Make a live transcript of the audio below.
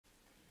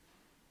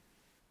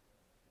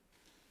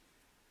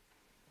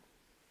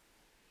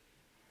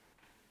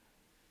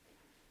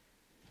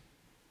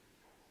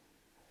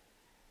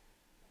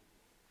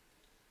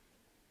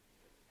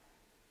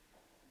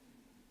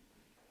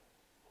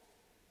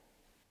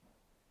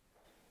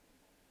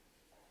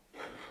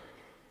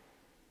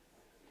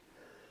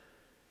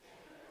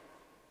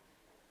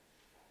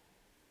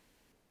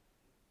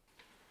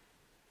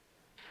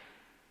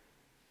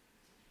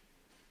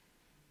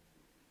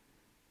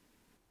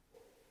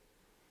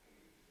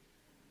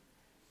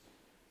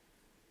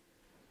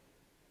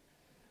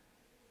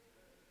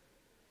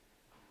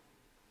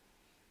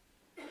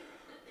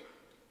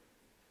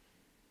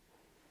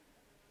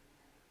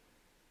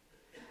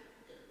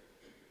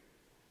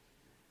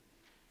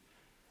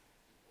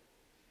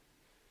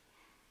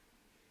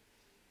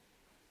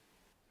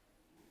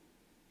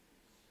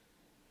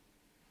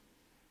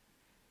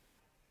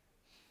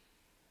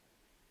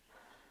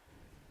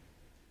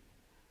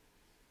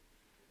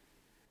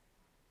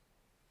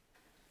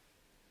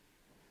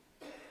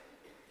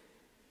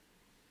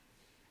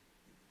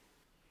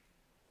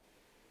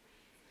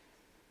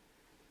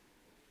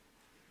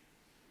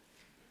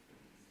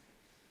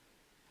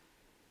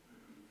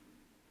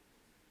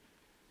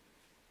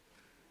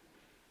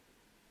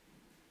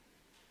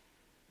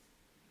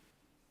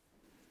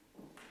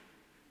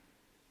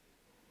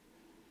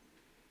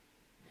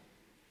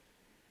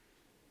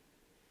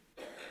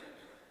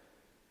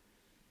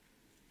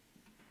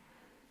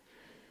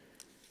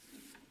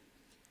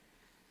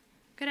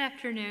Good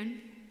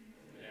afternoon.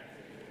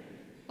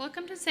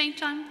 Welcome to St.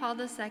 John Paul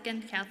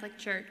II Catholic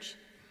Church.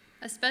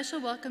 A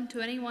special welcome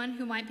to anyone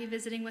who might be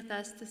visiting with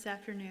us this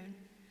afternoon.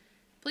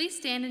 Please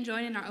stand and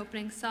join in our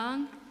opening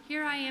song,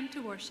 Here I Am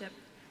to Worship.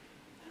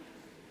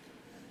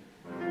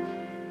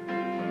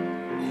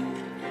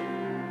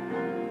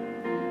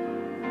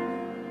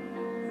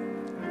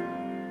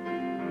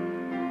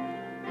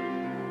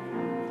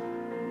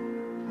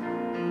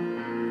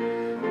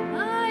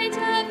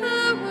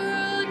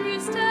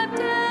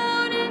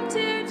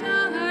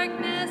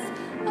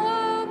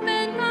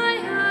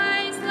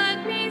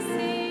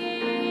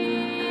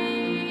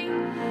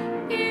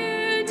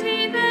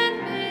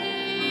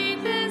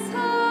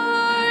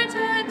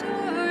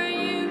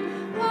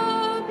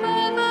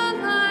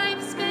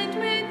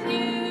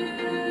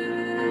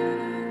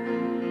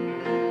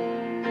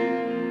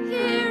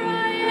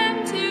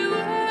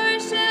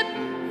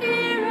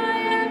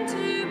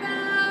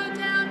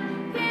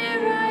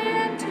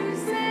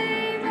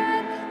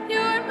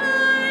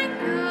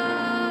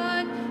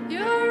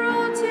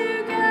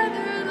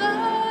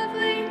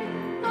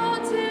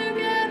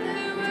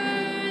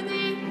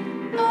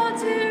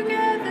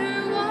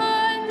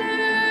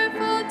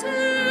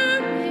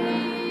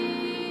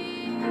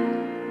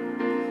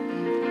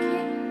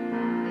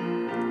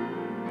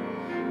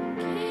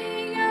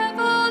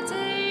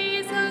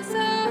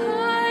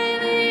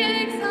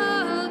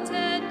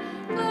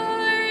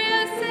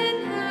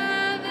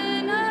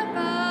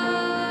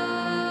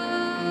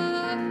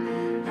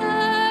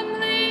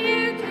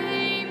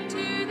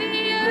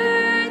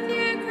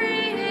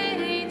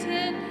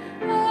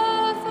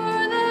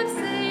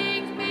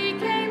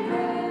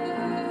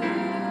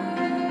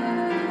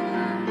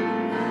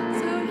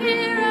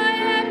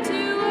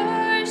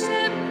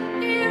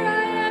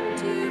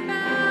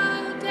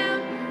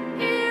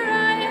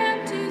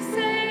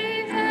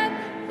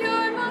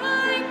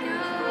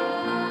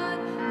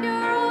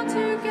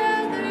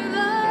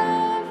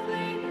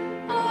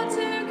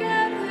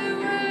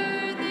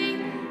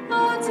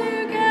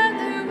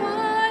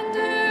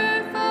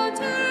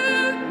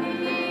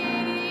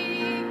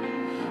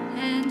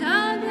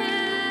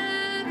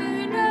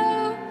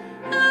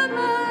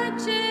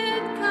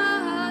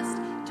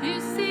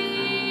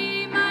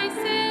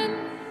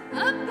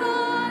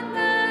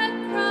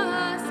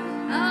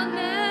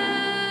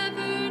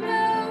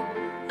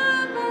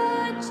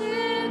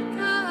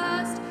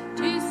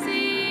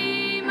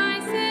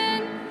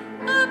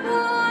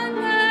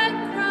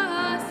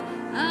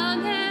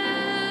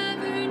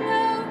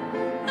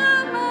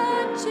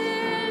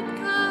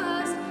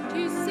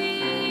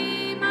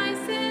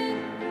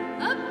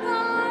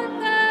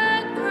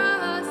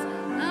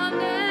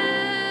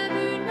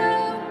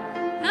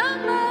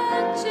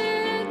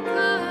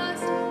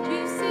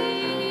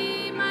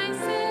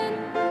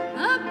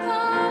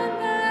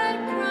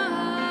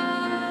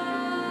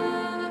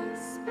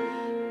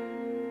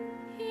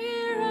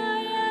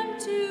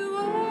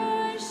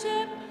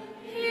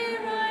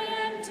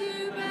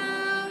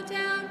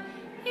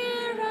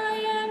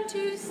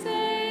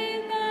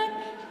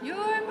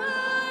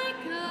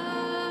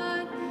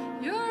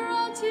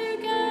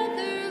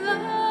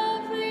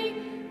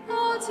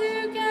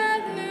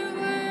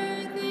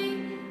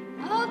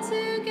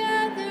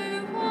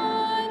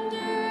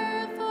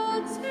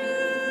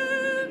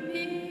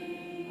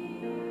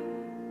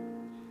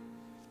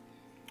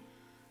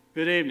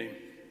 Good evening.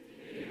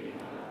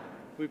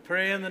 We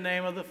pray in the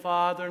name of the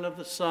Father, and of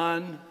the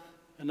Son,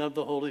 and of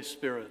the Holy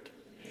Spirit.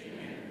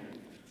 Amen.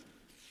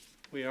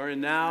 We are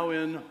now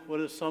in what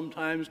is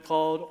sometimes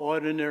called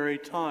ordinary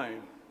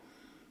time,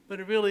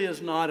 but it really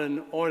is not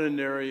an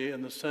ordinary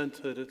in the sense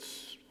that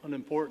it's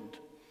unimportant.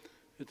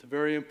 It's a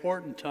very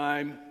important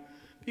time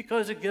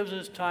because it gives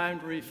us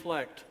time to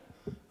reflect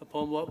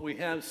upon what we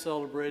have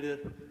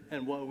celebrated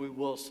and what we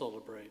will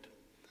celebrate.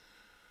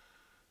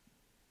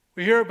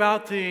 We hear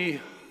about the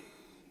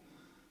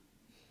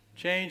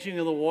changing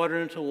of the water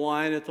into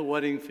wine at the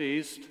wedding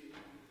feast.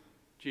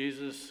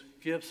 Jesus'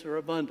 gifts are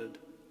abundant.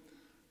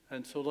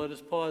 And so let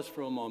us pause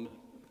for a moment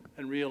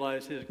and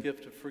realize his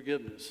gift of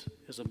forgiveness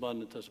is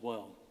abundant as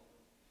well.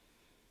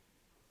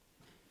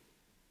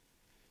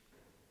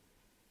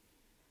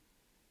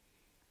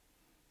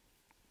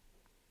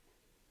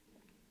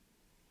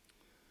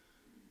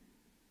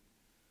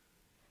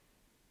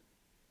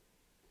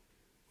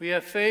 We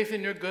have faith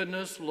in your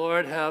goodness.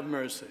 Lord, have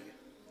mercy.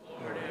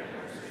 Lord, have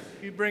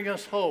mercy. You bring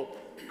us hope.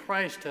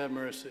 Christ, have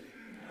mercy.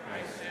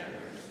 Christ, have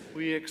mercy.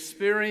 We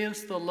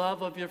experience the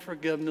love of your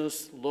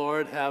forgiveness.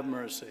 Lord, have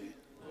mercy.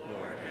 Lord,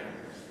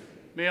 have mercy.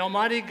 May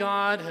Almighty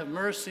God have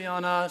mercy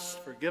on us,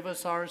 forgive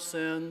us our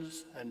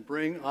sins, and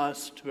bring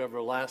us to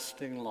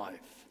everlasting life.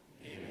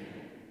 Amen.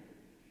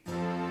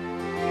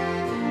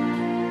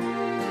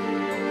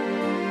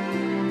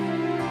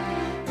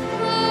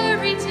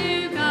 Glory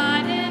to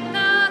God in the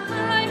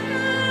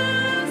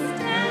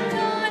highest, and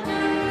on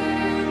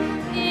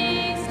earth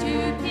peace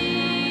to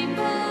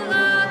people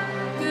of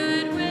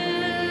good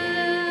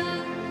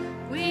will.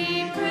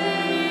 We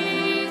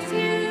praise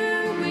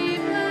you, we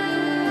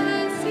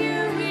bless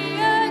you,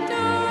 we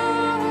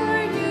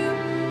adore you,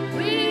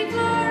 we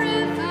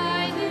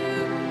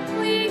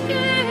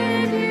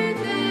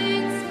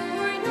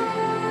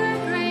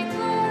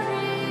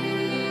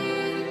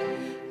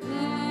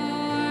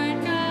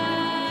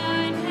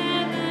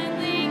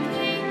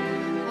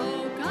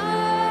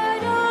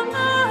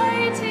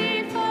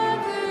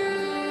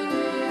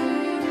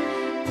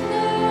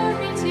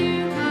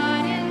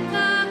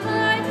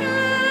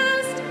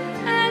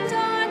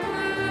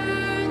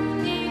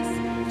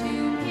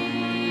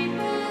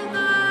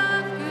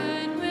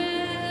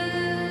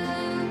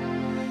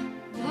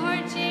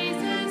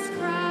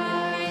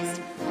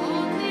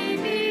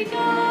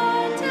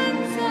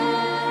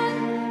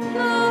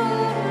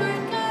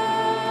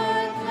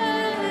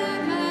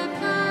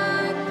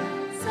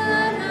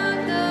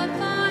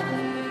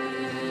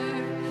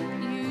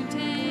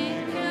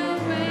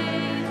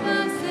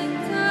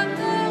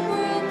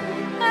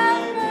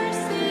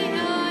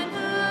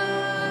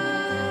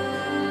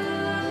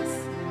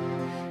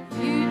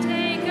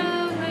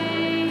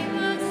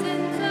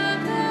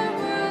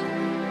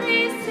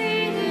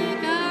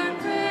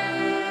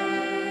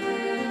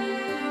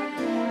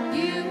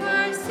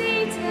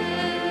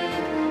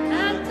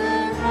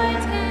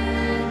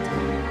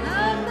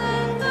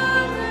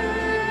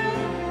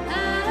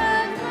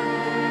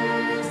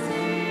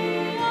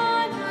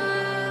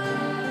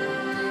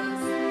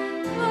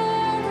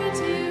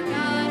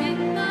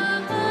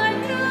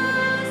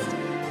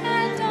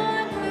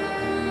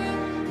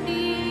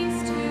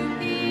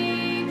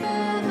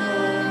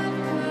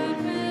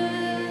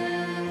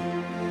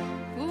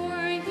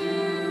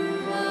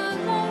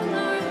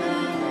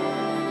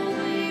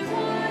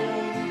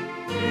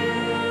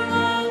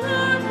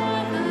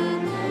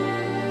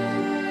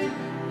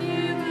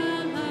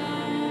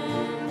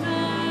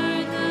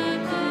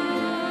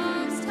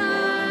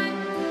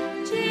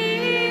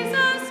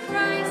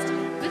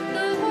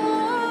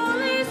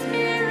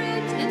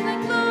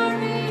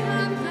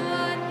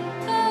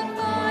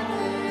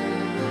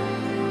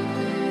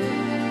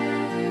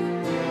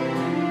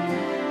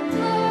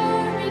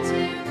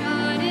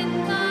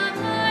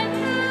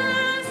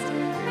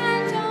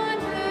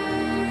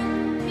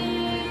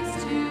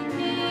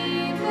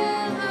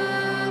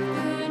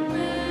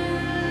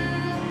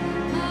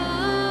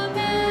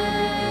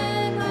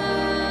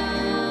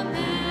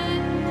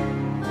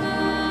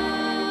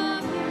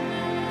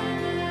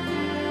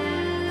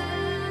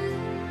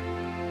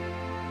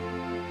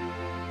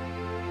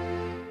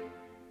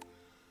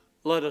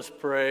Let us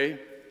pray.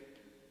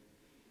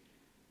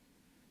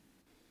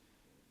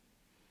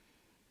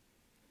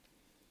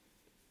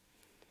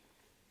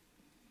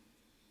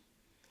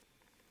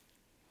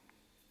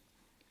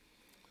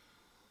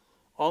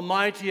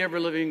 Almighty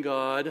ever-living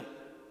God,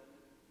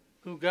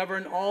 who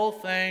govern all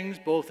things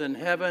both in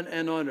heaven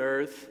and on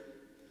earth,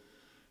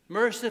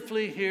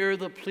 mercifully hear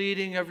the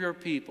pleading of your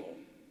people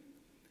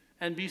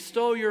and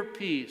bestow your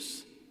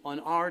peace on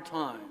our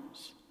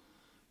times.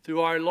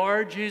 Through our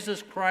Lord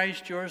Jesus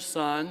Christ, your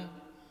Son,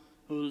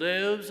 who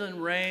lives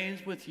and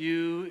reigns with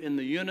you in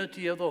the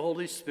unity of the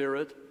Holy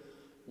Spirit,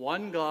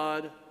 one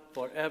God,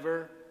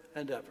 forever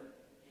and ever.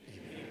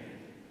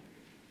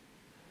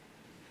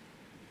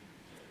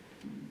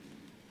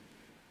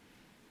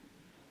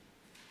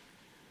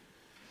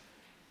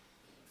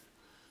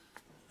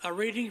 A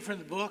reading from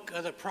the book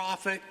of the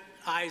prophet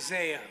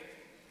Isaiah.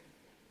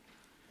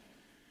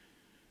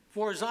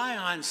 For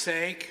Zion's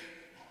sake,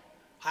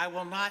 I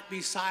will not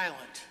be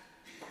silent.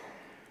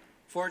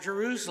 For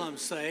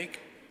Jerusalem's sake,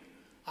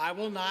 I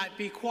will not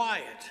be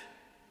quiet,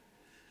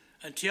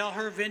 until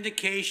her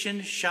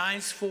vindication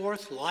shines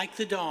forth like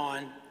the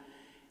dawn,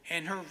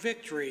 and her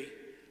victory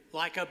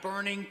like a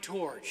burning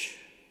torch.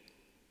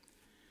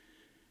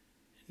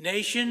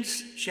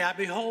 Nations shall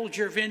behold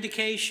your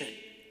vindication,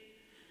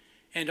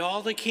 and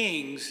all the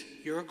kings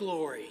your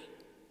glory.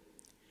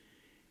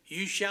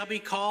 You shall be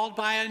called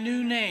by a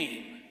new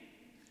name,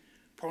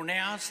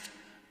 pronounced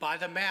by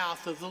the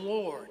mouth of the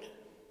Lord.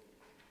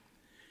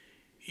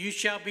 You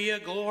shall be a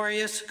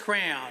glorious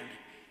crown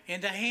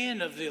in the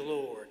hand of the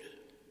Lord,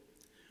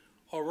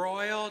 a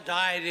royal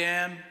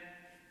diadem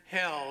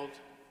held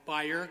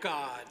by your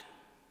God.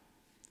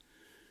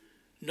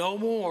 No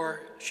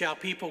more shall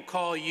people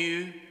call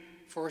you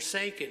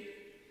forsaken,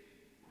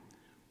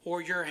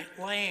 or your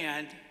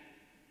land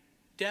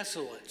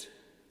desolate,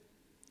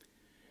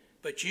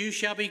 but you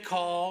shall be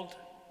called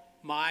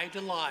my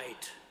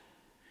delight,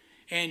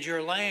 and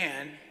your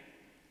land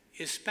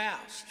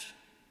espoused.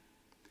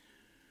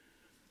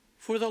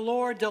 For the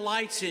Lord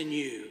delights in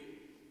you,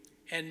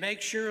 and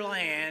makes your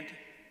land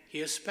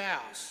his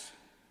spouse.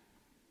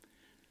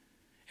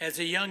 As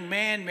a young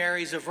man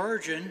marries a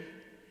virgin,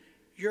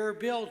 your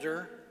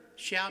builder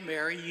shall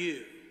marry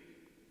you.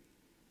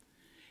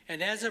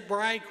 And as a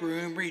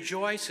bridegroom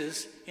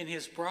rejoices in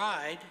his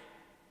bride,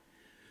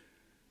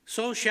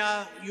 so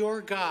shall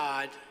your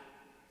God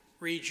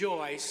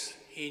rejoice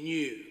in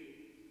you.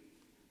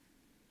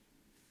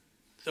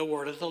 The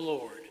word of the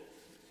Lord.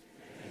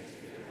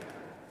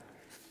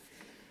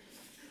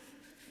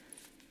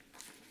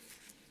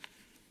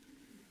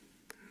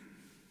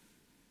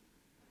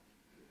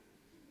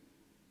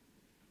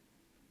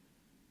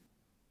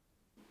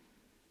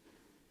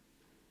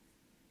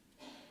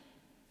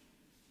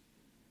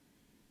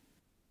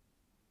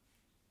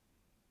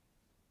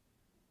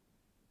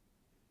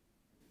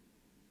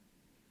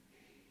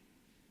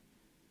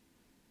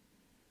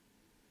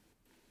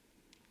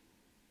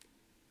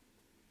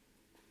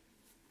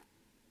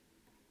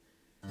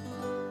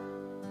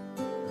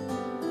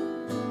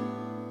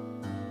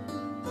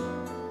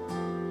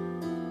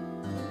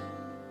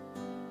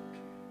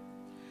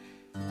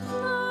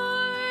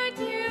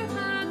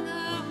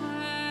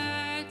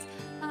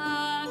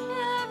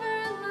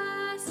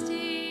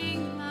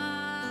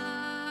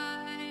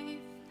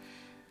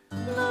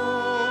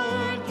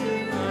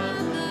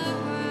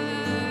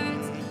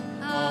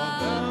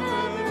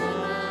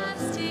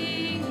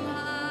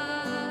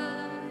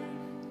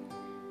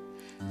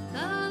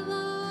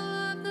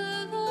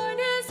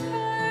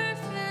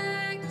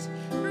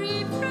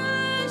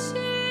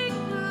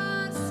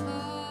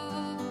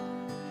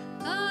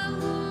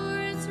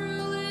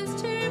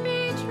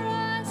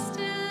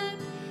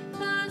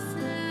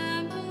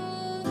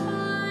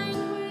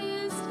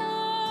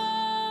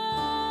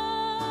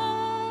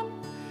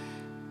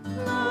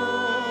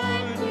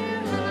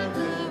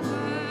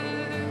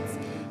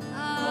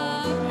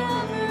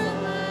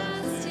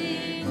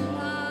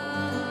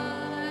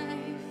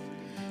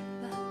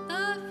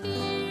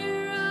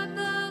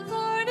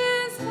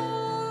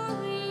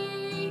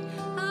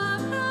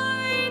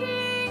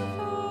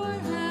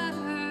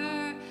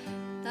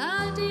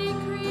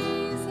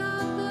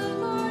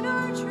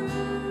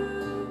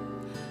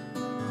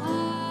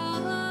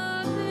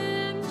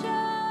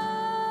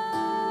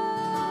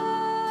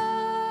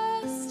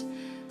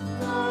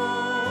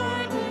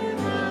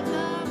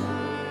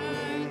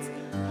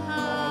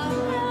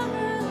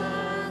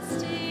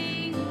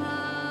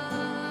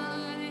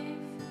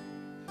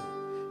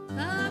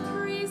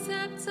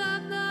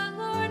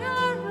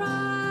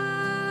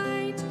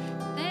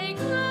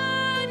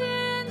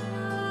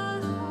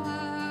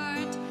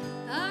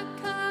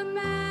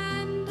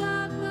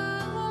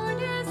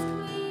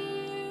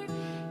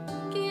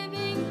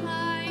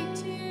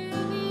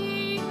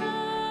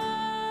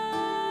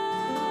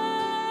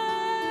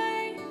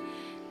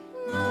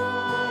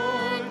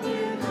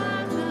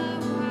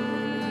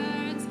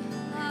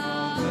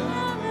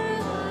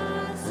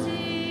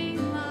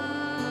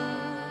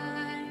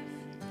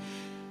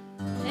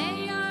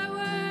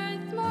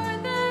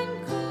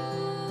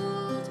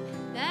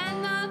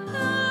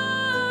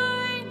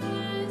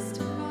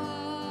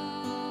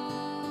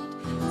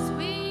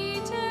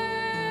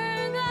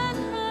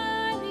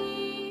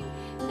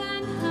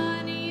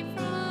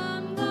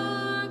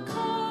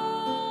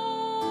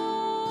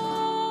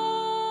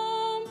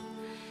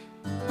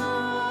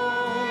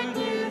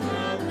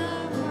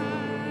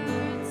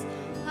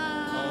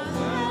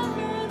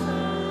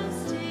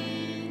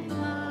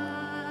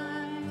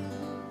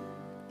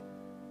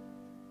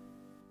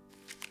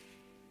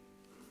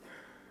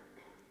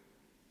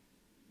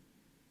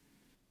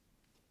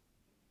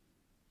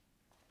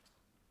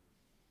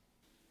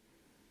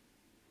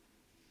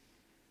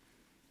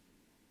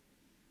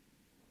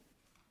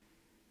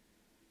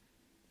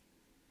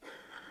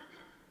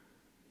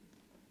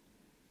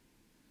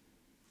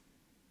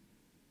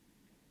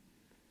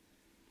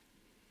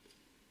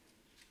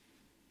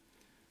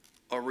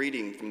 A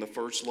reading from the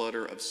first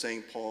letter of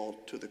St. Paul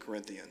to the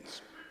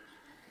Corinthians.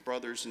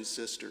 Brothers and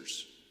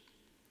sisters,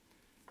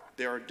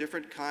 there are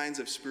different kinds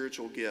of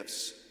spiritual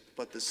gifts,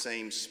 but the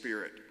same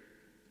Spirit.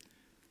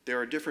 There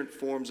are different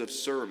forms of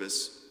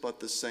service,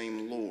 but the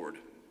same Lord.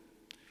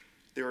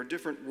 There are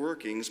different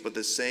workings, but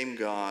the same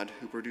God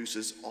who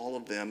produces all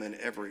of them in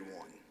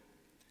everyone.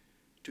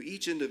 To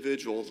each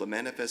individual, the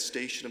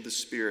manifestation of the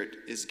Spirit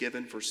is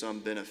given for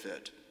some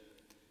benefit.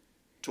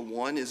 To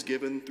one is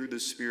given through the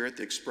Spirit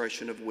the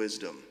expression of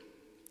wisdom.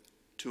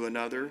 To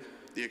another,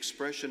 the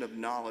expression of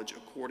knowledge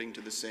according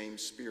to the same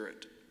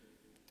Spirit.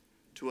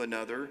 To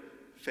another,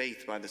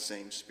 faith by the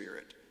same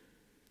Spirit.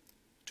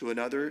 To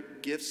another,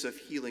 gifts of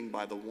healing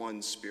by the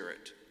one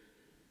Spirit.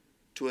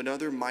 To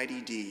another, mighty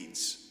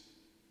deeds.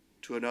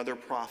 To another,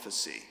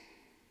 prophecy.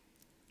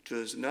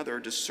 To another,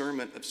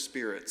 discernment of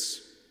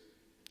spirits.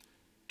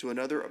 To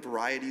another,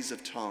 varieties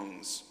of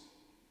tongues.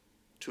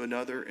 To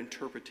another,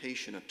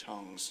 interpretation of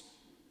tongues.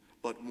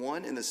 But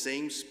one and the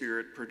same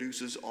Spirit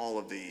produces all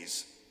of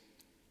these,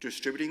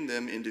 distributing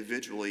them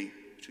individually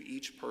to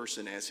each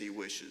person as he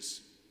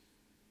wishes.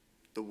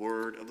 The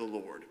word of the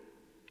Lord.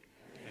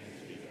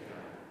 Thanks be to God.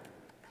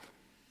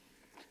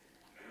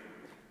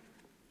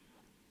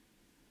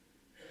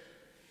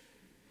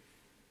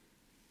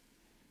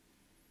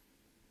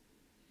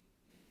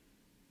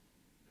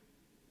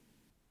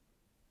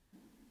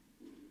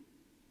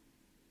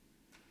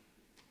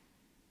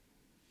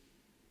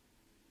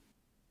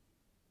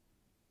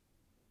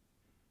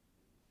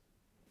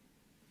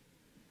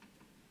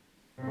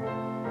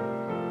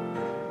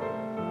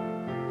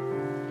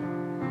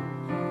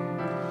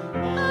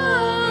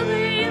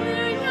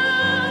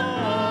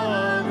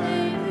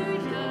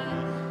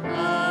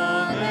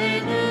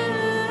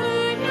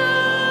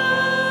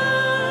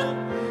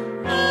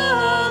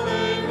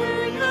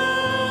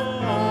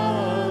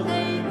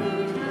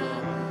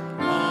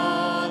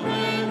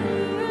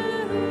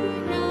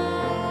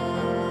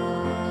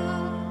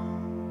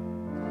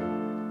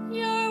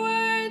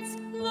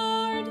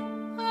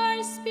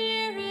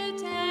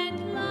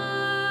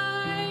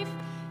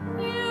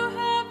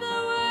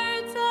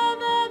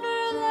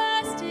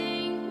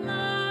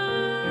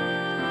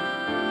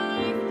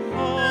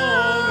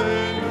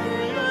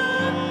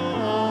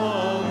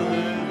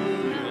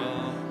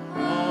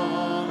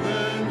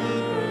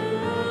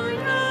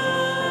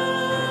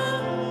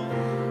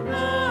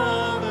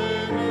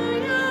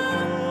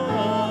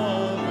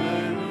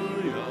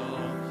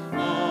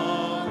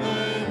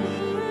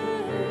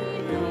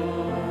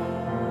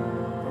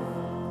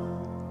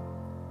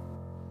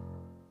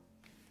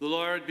 The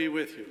Lord be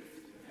with you.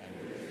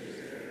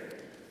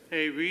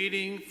 A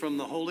reading from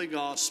the Holy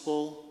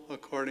Gospel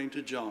according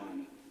to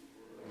John.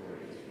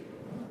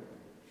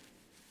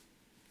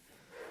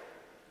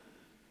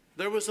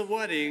 There was a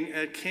wedding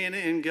at Cana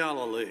in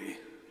Galilee,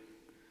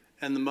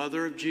 and the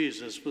mother of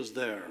Jesus was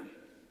there.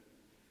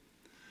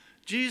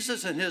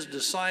 Jesus and his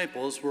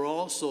disciples were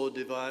also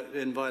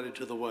invited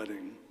to the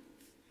wedding.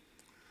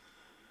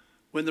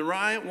 When the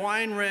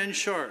wine ran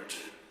short,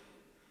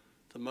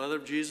 the mother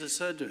of Jesus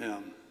said to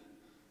him,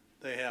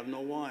 "They have no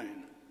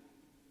wine."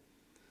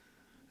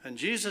 And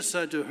Jesus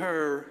said to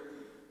her,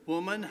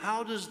 "Woman,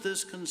 how does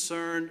this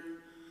concern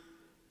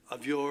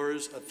of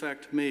yours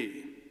affect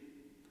me?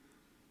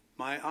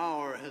 My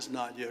hour has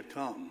not yet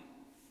come."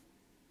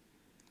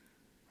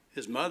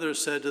 His mother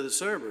said to the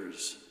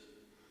servers,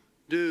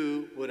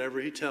 "Do whatever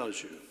he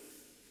tells you."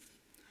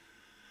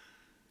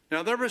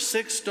 Now there were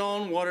 6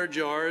 stone water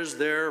jars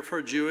there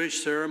for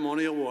Jewish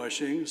ceremonial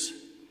washings,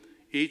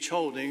 each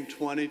holding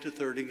 20 to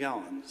 30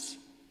 gallons.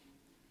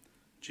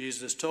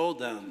 Jesus told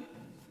them,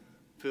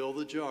 "Fill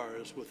the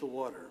jars with the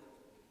water."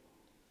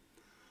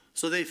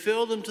 So they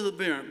filled them to the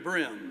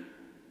brim.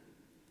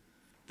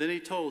 Then he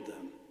told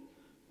them,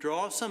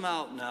 "Draw some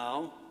out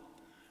now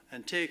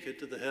and take it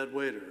to the head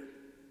waiter."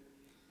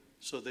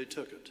 So they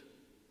took it.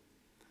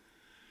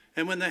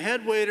 And when the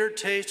head waiter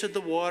tasted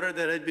the water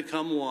that had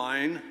become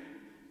wine,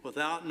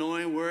 without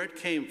knowing where it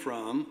came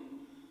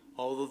from,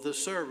 although the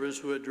servers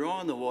who had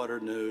drawn the water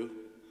knew,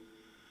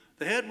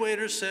 the head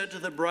waiter said to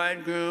the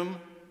bridegroom,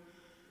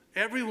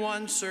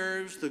 "Everyone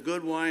serves the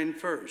good wine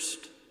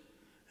first,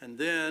 and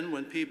then,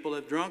 when people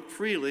have drunk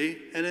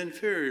freely, an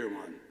inferior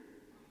one.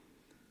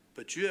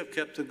 But you have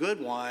kept the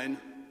good wine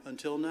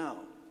until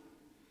now."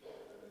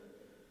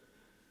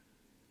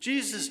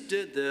 Jesus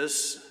did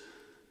this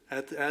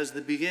as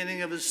the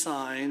beginning of his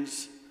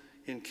signs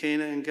in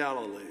Cana in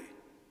Galilee,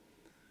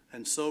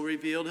 and so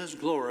revealed his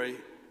glory,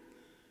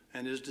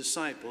 and his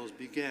disciples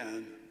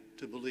began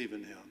to believe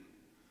in him.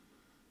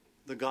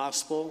 The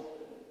Gospel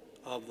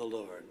of the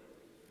Lord.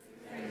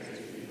 Thanks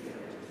be to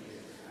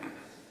God.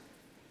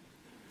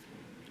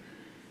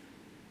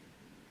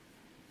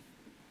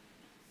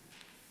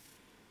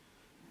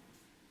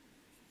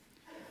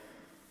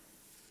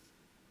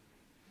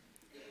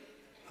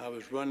 I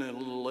was running a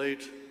little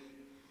late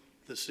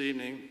this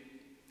evening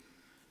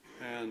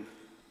and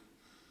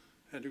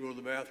had to go to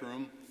the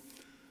bathroom,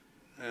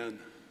 and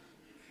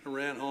I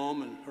ran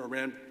home and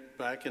ran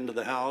back into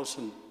the house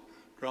and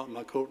dropped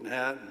my coat and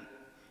hat and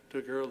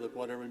took care of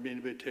whatever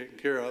needed to be taken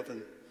care of,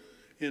 and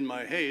in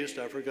my haste,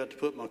 I forgot to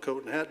put my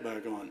coat and hat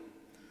back on.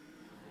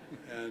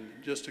 And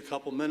just a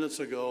couple minutes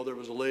ago, there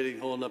was a lady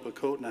holding up a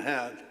coat and a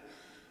hat,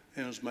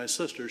 and it was my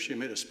sister. She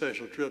made a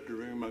special trip to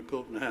bring my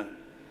coat and hat.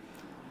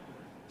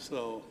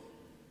 So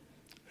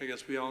I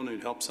guess we all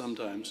need help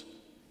sometimes.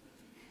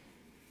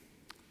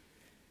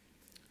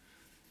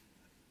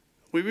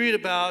 We read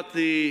about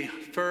the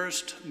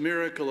first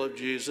miracle of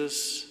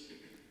Jesus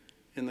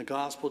in the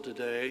gospel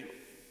today,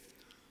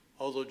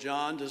 although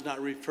John does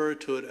not refer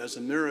to it as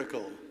a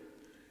miracle,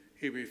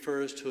 he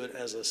refers to it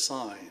as a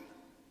sign.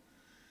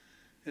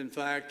 In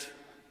fact,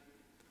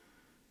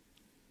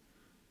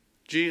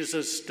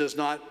 Jesus does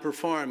not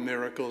perform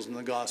miracles in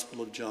the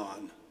Gospel of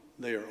John.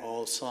 They are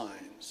all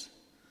signs.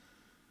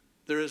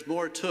 There is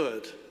more to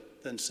it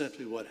than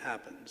simply what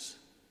happens.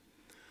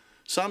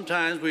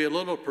 Sometimes we are a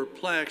little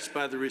perplexed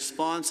by the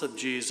response of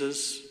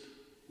Jesus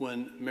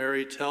when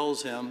Mary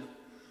tells him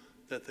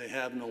that they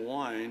have no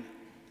wine.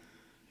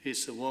 He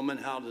said, "Woman,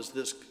 how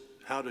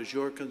does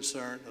your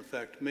concern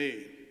affect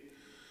me?"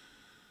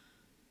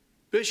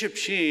 Bishop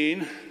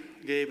Sheen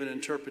gave an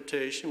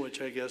interpretation,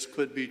 which I guess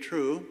could be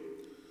true,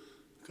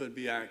 could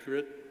be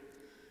accurate.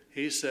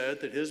 He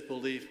said that his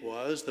belief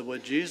was that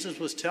what Jesus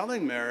was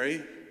telling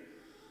Mary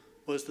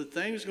was that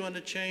things are going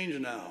to change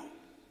now.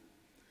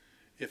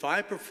 If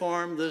I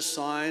perform this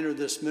sign or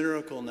this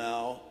miracle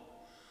now,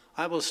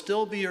 I will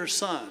still be your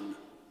son,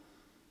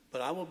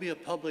 but I will be a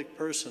public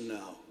person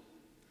now,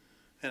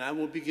 and I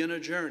will begin a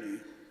journey.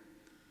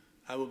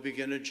 I will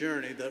begin a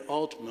journey that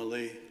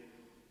ultimately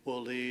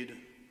will lead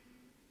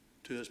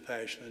to his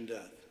passion and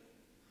death,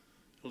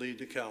 lead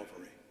to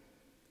Calvary.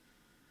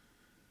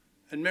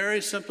 And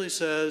Mary simply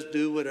says,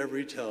 "Do whatever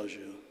he tells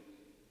you."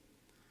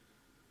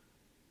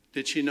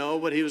 Did she know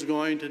what he was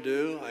going to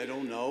do? I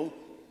don't know.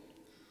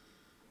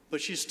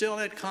 But she still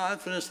had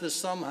confidence that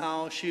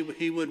somehow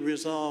he would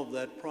resolve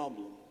that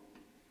problem.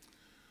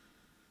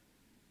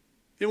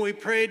 When we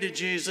pray to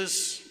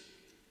Jesus,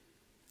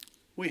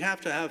 we have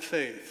to have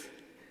faith.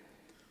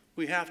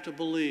 We have to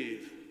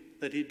believe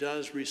that he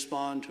does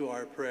respond to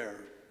our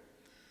prayer.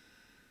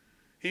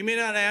 He may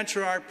not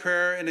answer our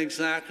prayer in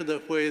exactly the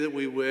way that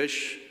we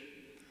wish,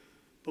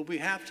 but we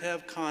have to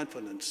have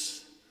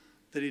confidence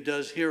that he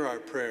does hear our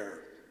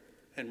prayer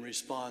and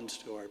responds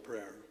to our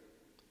prayer.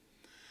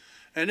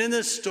 And in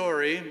this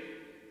story,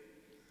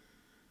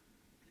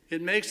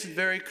 it makes it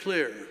very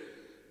clear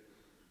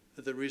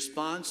that the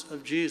response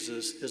of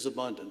Jesus is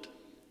abundant.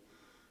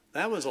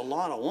 That was a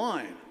lot of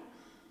wine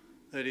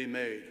that he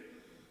made.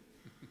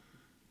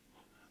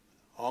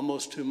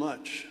 Almost too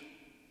much.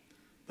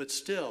 But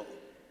still,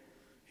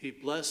 he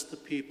blessed the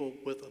people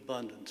with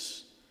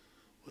abundance,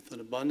 with an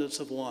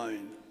abundance of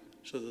wine,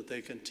 so that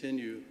they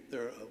continue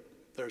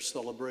their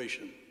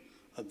celebration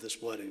of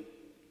this wedding.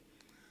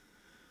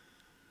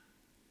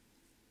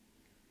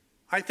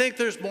 I think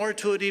there's more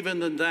to it even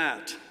than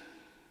that.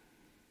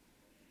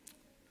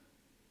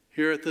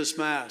 Here at this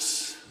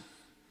Mass,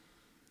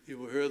 you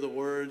will hear the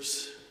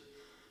words,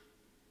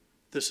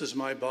 "This is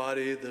my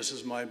body, this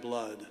is my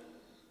blood."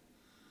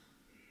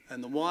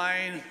 And the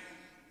wine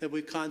that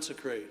we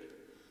consecrate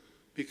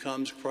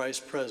becomes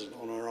Christ present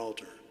on our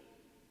altar.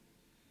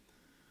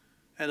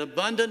 An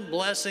abundant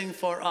blessing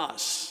for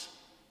us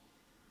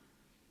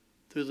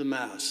through the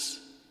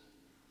Mass.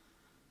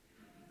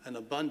 An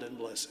abundant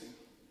blessing.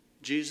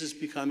 Jesus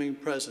becoming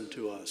present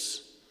to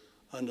us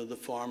under the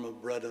form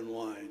of bread and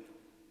wine.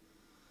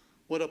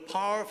 What a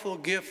powerful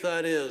gift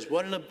that is.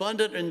 What an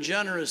abundant and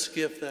generous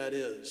gift that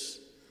is.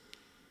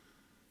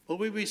 But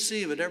we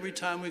receive it every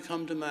time we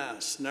come to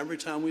Mass and every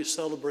time we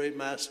celebrate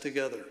Mass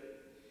together.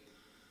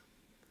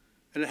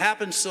 And it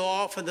happens so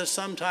often that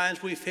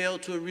sometimes we fail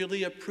to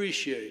really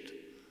appreciate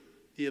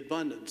the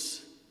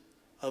abundance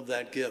of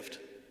that gift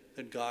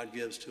that God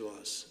gives to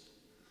us.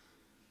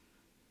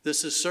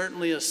 This is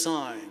certainly a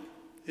sign.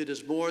 It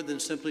is more than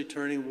simply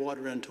turning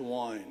water into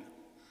wine.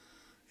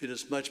 It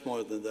is much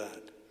more than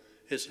that.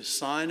 It's a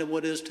sign of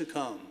what is to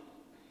come,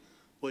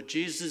 what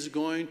Jesus is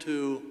going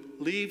to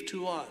leave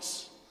to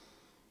us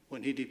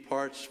when he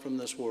departs from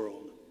this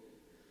world.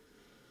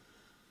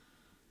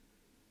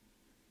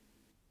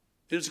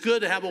 It's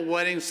good to have a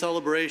wedding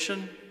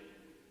celebration.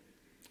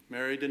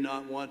 Mary did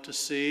not want to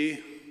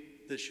see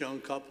this young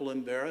couple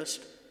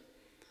embarrassed,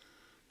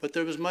 but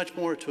there was much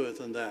more to it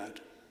than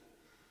that.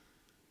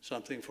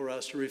 Something for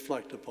us to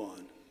reflect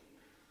upon.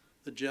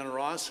 The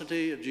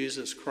generosity of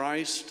Jesus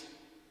Christ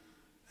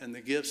and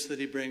the gifts that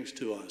he brings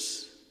to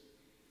us.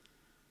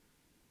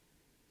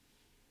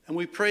 And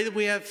we pray that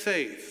we have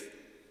faith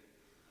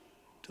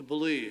to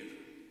believe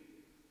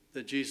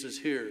that Jesus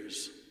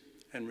hears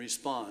and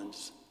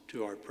responds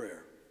to our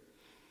prayer.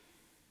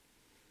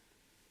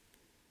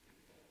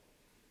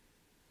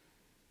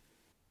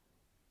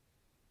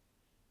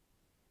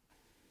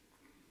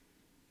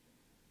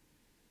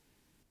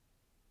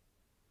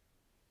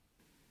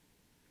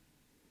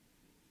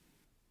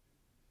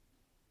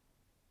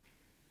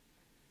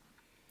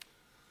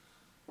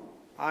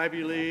 I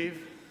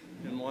believe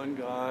in one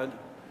God,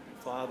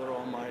 Father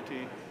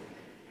Almighty,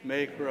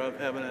 maker of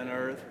heaven and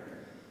earth,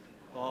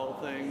 all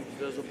things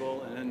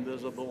visible and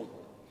invisible.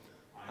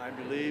 I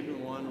believe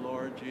in one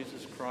Lord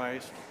Jesus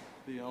Christ,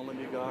 the only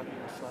begotten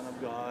Son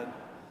of God,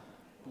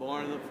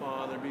 born of the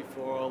Father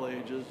before all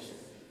ages,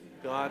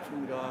 God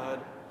from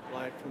God,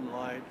 light from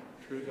light,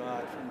 true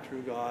God from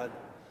true God,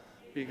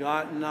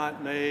 begotten,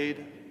 not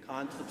made,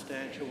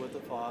 consubstantial with the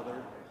Father.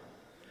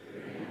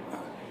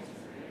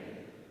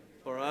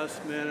 For us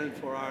men and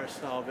for our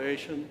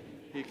salvation,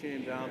 he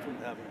came down from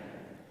heaven.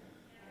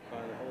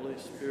 By the Holy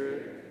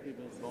Spirit, he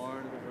was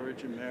born of the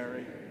Virgin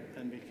Mary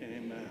and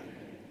became man.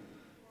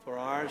 For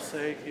our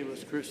sake, he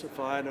was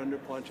crucified under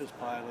Pontius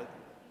Pilate.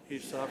 He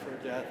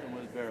suffered death and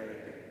was buried.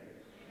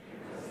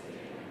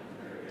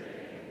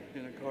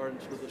 In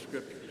accordance with the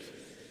Scriptures,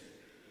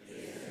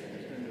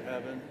 into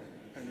heaven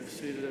and is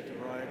seated at the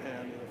right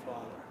hand of the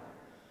Father.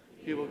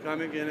 He will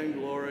come again in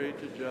glory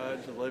to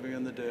judge the living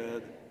and the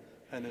dead,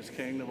 and his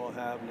kingdom will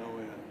have no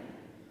end.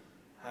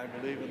 I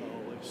believe in the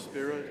Holy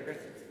Spirit,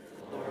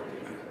 the Lord,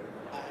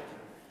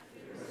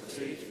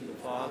 proceeds from the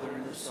Father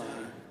and the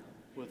Son,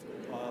 with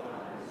the Father,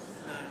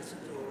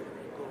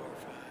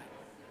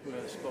 who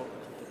has spoken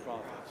to the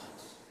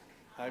prophets.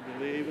 I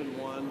believe in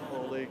one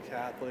holy,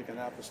 Catholic, and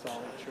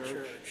Apostolic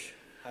Church.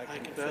 I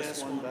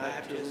confess one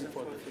baptism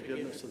for the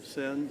forgiveness of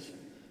sins,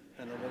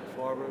 and I look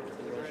forward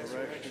to the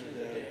resurrection of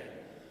the dead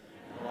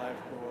and the life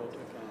of the world to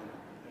come.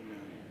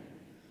 Amen.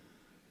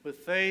 With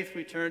faith,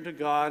 we turn to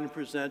God and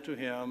present to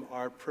him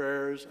our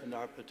prayers and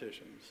our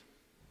petitions.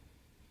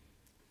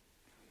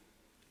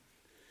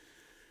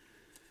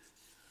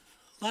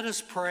 Let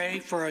us pray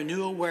for a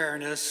new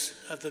awareness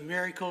of the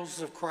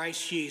miracles of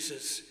Christ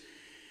Jesus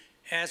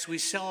as we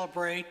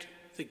celebrate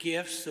the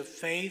gifts of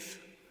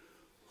faith,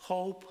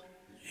 hope,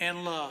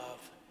 and love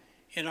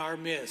in our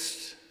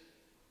midst.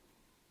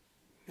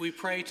 We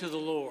pray to the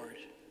Lord.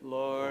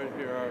 Lord,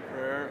 hear our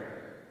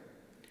prayer.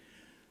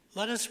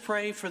 Let us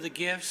pray for the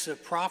gifts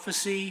of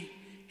prophecy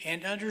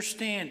and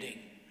understanding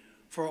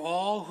for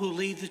all who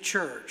lead the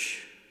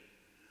Church,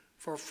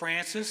 for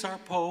Francis, our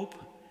Pope,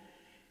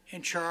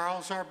 and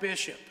Charles, our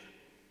Bishop.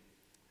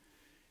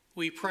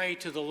 We pray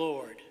to the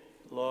Lord.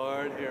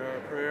 Lord, hear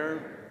our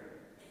prayer.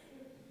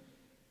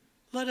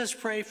 Let us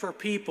pray for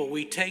people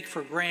we take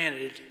for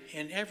granted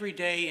in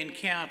everyday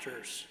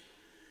encounters,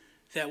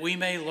 that we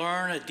may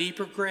learn a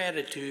deeper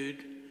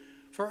gratitude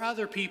for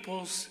other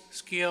people's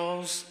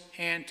skills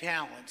and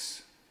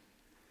talents.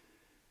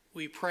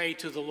 We pray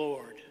to the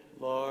Lord.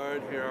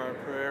 Lord, hear our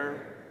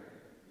prayer.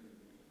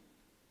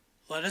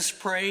 Let us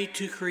pray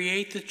to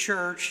create the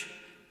Church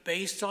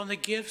based on the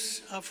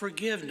gifts of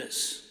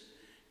forgiveness,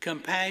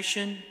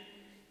 compassion,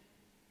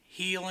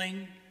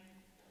 healing,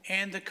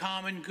 and the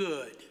common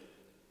good.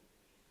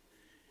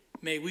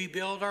 May we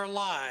build our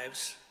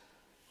lives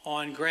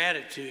on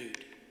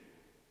gratitude.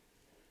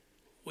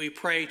 We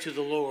pray to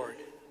the Lord.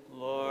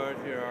 Lord,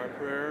 hear our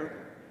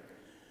prayer.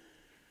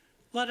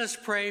 Let us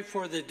pray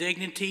for the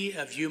dignity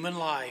of human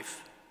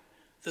life,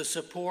 the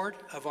support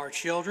of our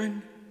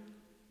children,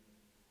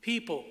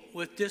 people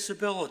with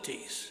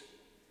disabilities,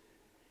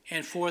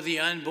 and for the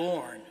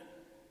unborn.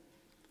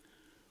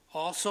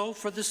 Also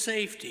for the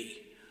safety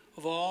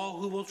of all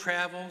who will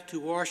travel to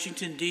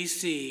Washington,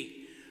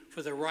 D.C.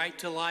 for the Right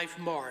to Life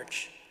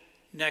March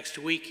next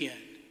weekend.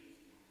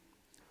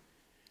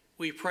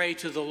 We pray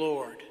to the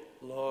Lord.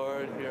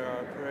 Lord, hear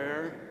our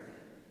prayer.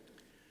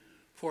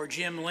 For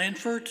Jim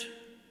Linford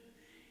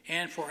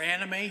and for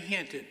Anna Mae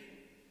Hinton,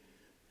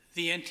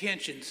 the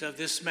intentions of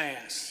this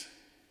Mass,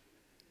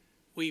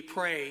 we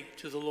pray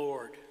to the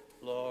Lord.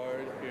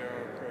 Lord, hear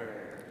our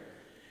prayer.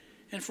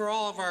 And for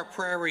all of our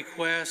prayer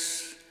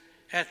requests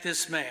at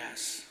this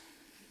Mass.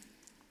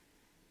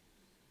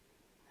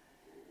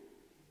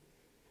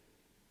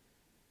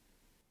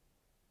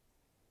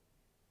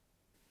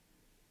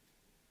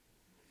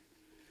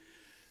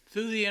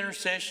 Through the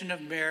intercession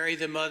of Mary,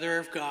 the Mother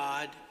of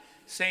God,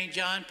 St.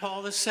 John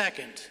Paul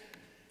II,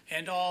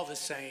 and all the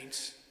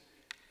saints,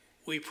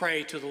 we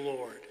pray to the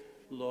Lord.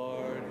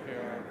 Lord,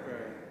 hear our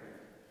prayer.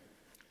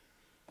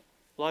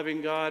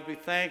 Loving God, we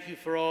thank you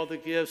for all the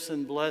gifts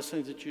and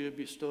blessings that you have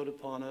bestowed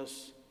upon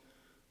us.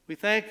 We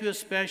thank you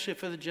especially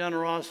for the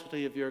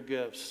generosity of your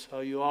gifts, how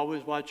you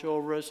always watch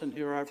over us and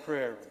hear our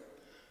prayer.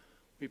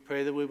 We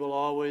pray that we will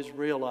always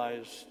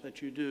realize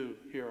that you do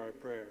hear our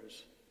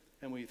prayers.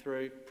 And we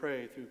pray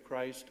through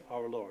Christ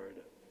our Lord.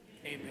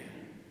 Amen.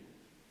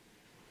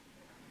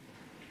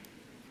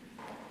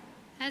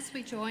 As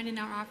we join in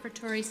our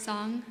offertory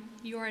song,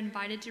 you are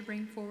invited to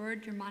bring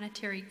forward your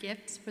monetary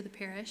gifts for the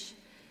parish,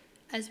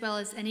 as well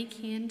as any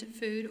canned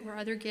food or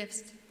other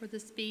gifts for the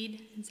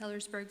Speed and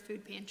Sellersburg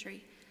Food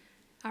Pantry.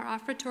 Our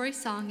offertory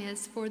song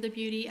is For the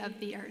Beauty of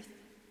the Earth.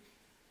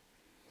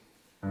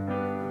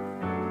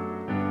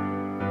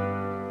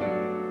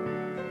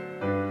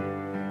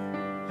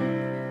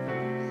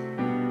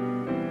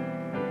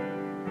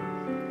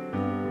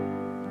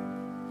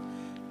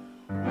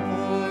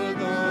 For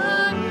the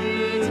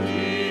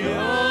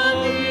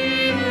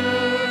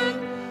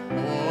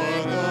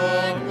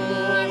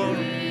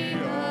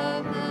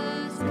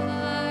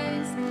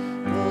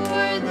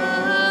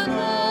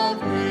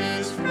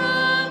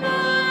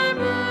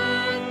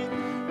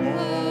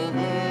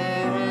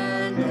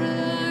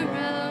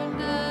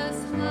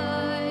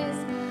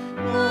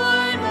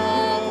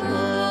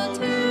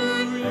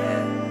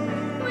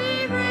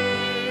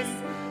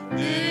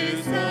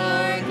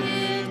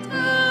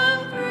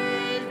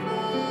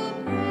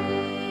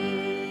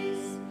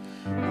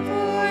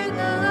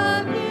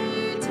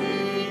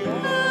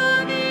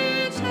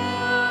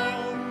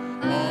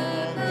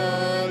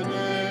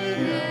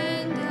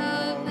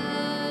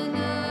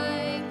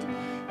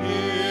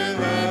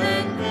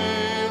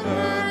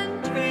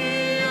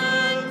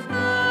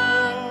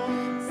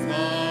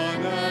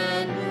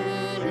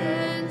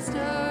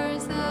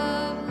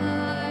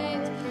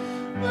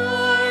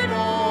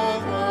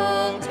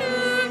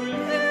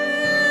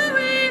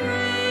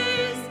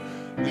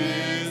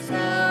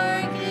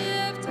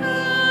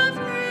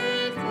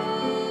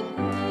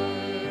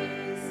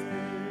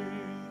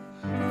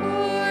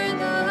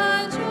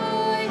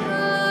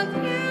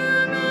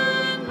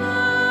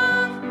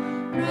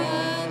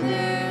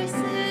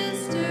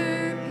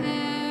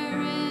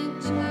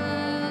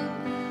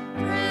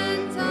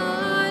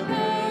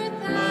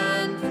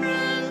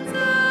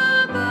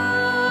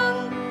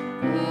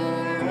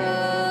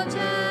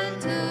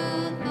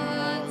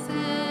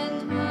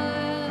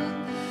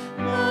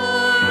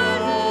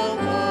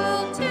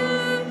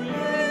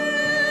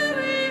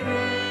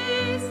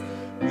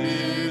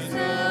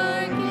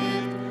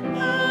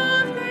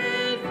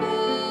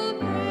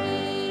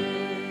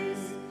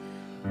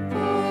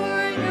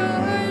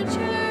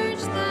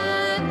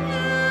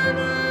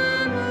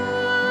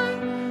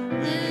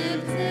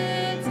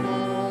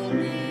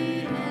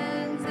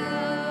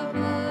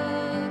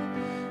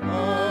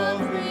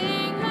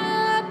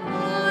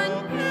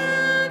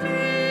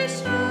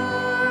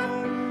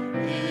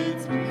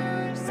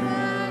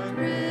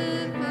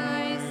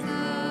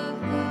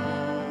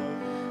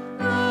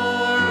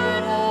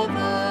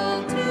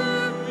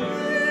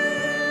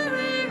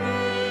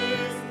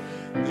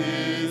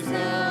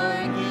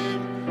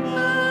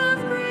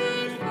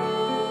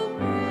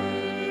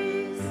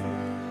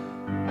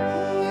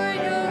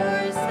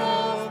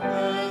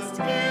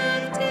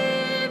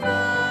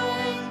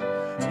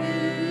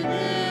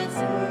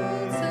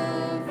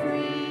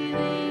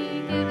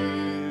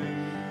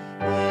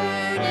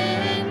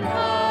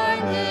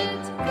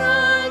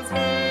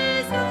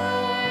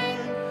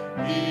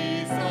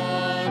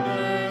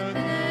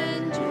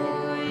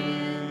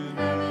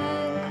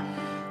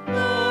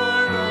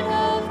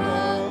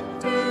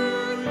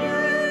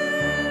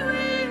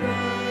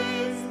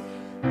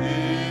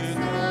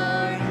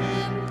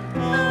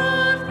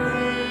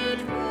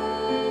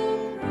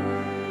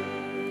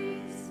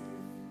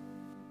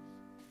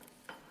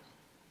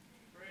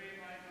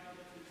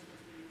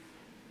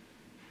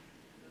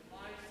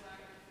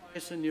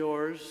sacrifice and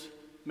yours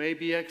may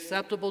be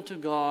acceptable to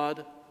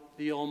God,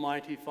 the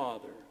Almighty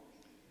Father.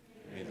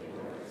 May the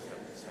Lord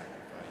accept the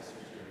sacrifice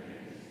at your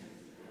hands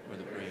for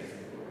the praise of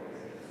the Lord.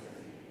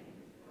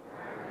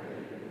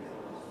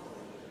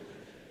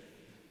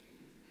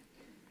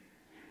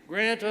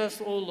 Grant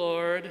us, O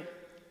Lord,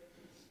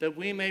 that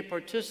we may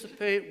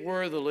participate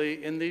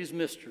worthily in these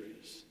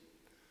mysteries.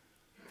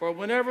 For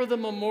whenever the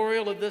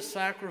memorial of this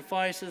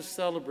sacrifice is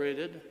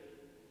celebrated,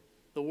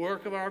 the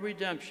work of our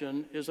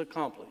redemption is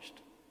accomplished.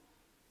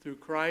 Through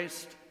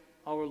Christ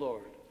our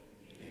Lord.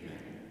 Amen.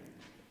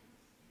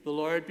 The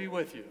Lord be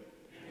with you.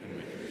 And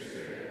with your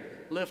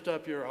spirit. Lift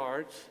up your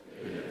hearts.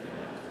 We lift them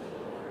up to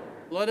the Lord.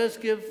 Let us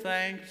give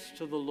thanks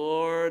to the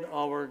Lord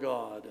our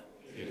God.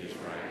 It is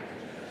right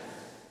and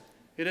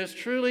just. It is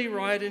truly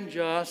right and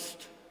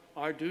just,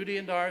 our duty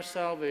and our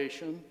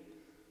salvation,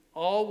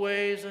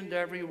 always and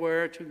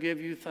everywhere to give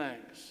you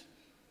thanks.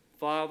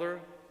 Father,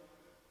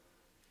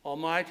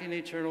 Almighty and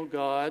eternal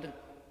God,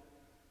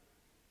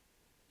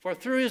 for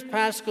through his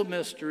paschal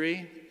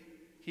mystery,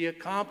 he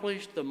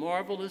accomplished the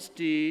marvelous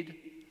deed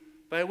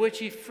by which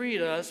he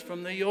freed us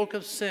from the yoke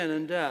of sin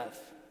and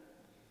death,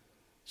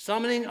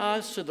 summoning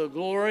us to the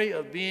glory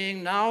of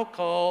being now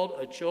called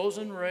a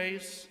chosen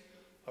race,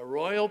 a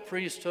royal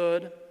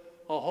priesthood,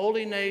 a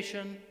holy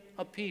nation,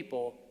 a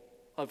people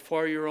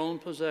for your own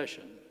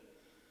possession,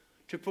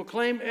 to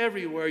proclaim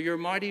everywhere your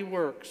mighty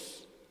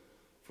works,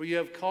 for you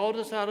have called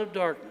us out of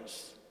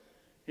darkness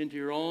into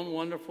your own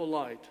wonderful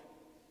light.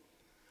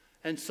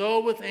 And so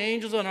with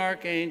angels and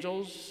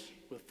archangels,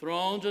 with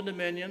thrones and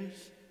dominions,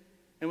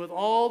 and with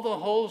all the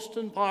hosts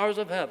and powers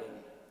of heaven,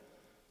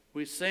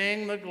 we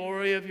sing the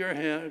glory of your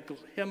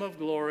hymn of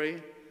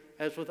glory,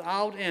 as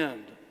without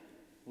end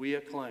we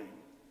acclaim.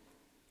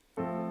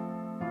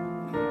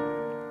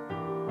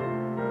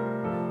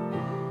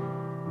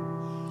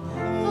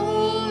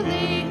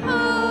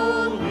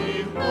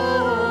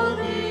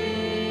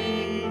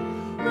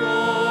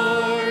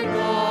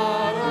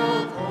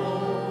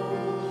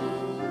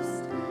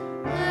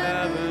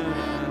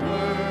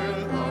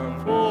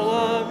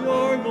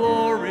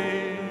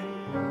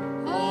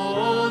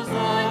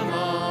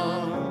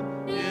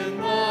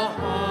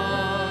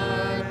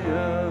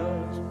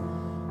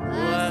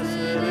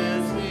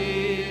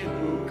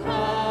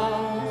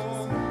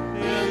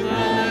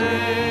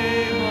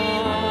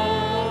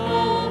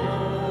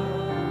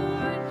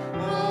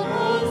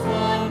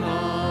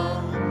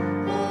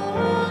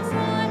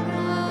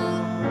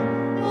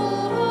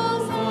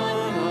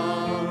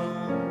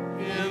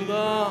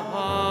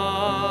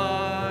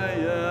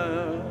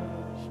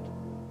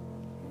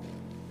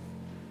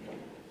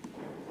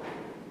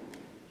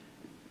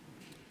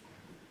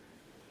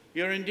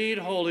 You're indeed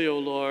holy, O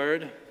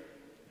Lord,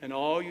 and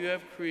all you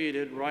have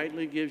created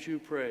rightly gives you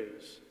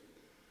praise.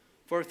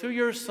 For through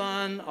your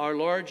Son, our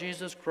Lord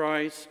Jesus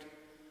Christ,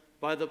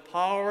 by the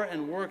power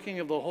and working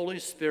of the Holy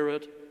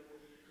Spirit,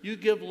 you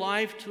give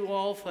life to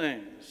all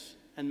things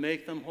and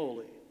make them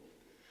holy.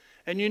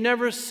 And you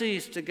never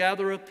cease to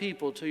gather a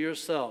people to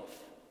yourself,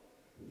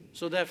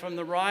 so that from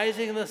the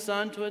rising of the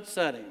sun to its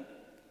setting,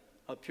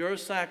 a pure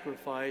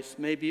sacrifice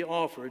may be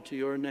offered to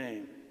your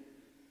name.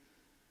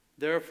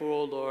 Therefore,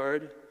 O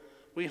Lord,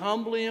 we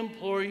humbly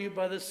implore you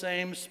by the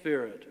same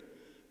Spirit,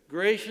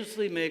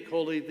 graciously make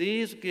holy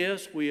these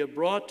gifts we have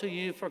brought to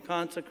you for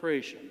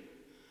consecration,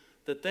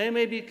 that they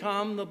may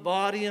become the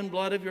body and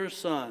blood of your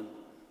Son,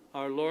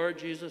 our Lord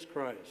Jesus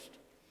Christ,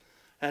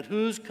 at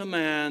whose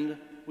command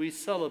we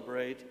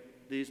celebrate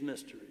these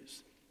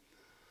mysteries.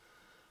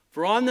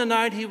 For on the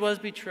night he was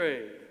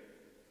betrayed,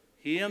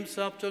 he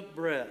himself took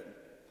bread,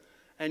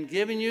 and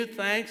giving you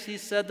thanks, he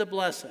said the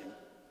blessing,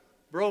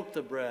 broke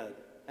the bread,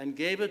 and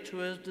gave it to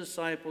his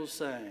disciples,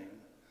 saying,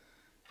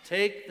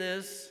 "Take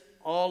this,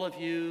 all of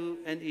you,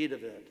 and eat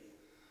of it,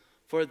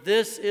 for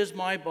this is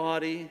my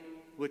body,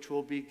 which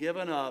will be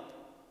given up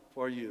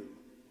for you."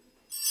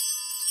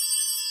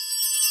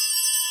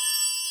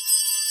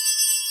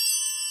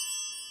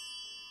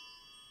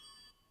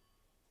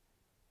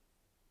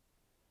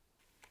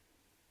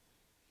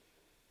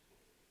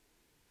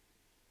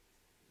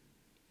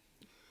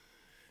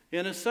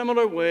 In a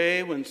similar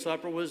way, when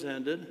supper was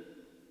ended,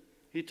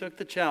 he took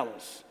the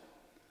chalice,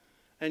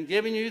 and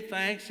giving you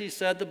thanks, he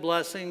said the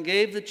blessing,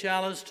 gave the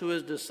chalice to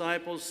his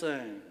disciples,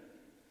 saying,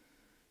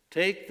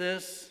 "Take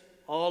this,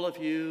 all of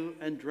you,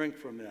 and drink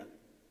from it.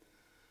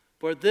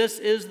 For this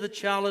is the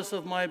chalice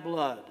of my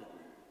blood,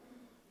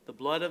 the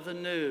blood of the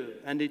new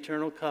and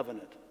eternal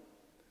covenant,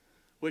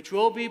 which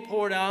will be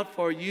poured out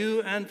for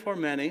you and for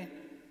many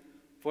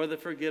for the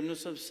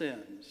forgiveness of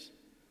sins.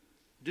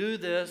 Do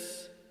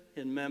this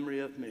in memory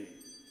of me."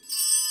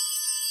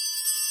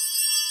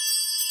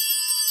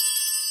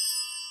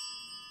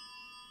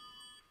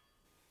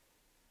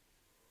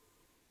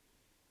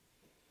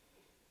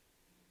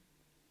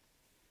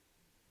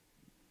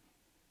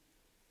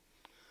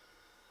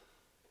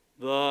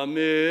 The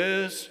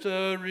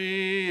mystery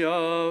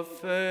of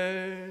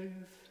faith.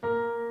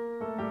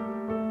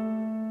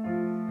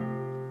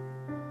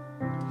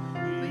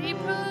 We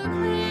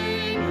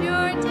proclaim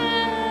your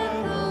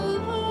death,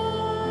 O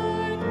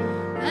Lord,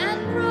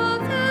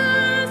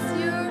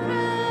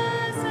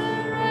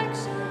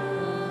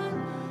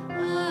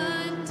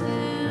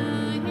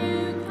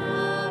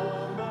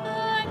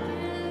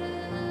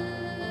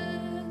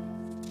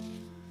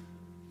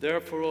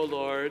 Therefore, O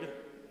Lord,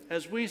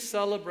 as we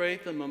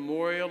celebrate the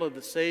memorial of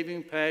the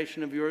saving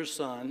passion of your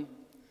Son,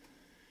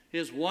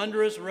 his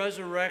wondrous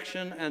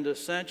resurrection and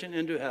ascension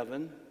into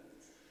heaven,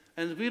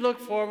 and as we look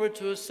forward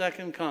to his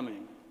second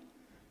coming,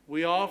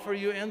 we offer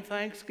you in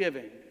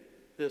thanksgiving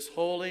this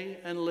holy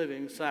and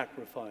living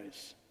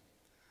sacrifice.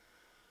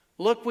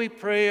 Look, we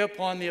pray,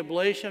 upon the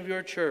oblation of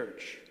your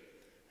church,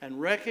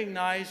 and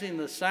recognizing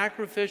the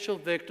sacrificial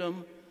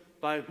victim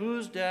by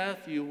whose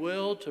death you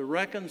will to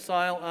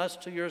reconcile us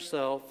to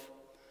yourself,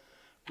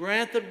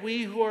 grant that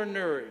we who are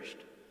nourished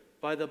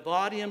by the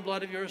body and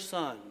blood of your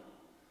Son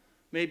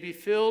may be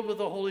filled with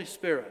the Holy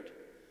Spirit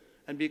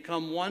and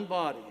become one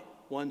body,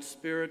 one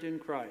spirit in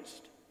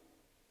Christ.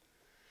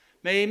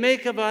 May he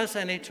make of us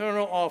an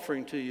eternal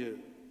offering to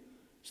you,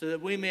 so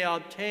that we may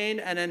obtain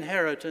an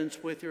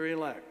inheritance with your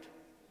elect,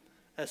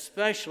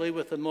 especially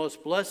with the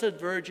most blessed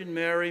Virgin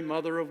Mary,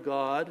 Mother of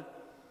God,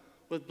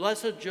 with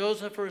blessed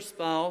Joseph, her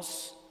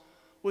spouse,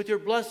 with your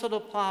blessed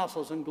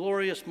apostles and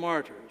glorious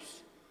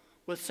martyrs,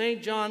 with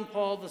St. John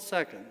Paul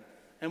II,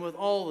 and with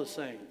all the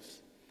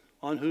saints,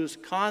 on whose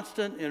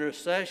constant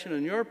intercession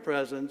in your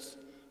presence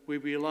we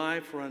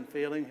rely for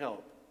unfailing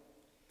help.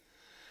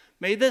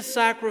 May this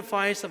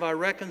sacrifice of our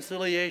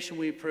reconciliation,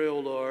 we pray, O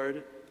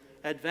Lord,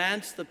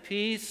 advance the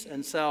peace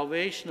and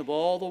salvation of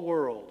all the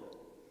world.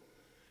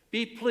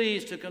 Be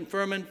pleased to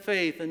confirm in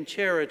faith and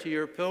charity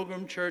your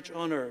pilgrim church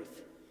on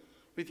earth,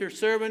 with your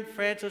servant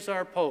Francis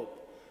our Pope,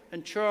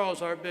 and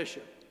Charles our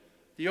Bishop,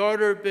 the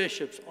order of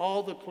bishops,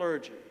 all the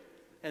clergy,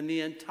 and the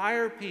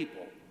entire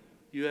people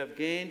you have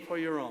gained for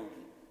your own.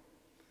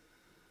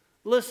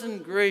 Listen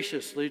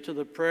graciously to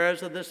the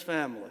prayers of this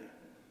family,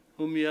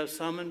 whom you have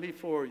summoned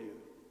before you.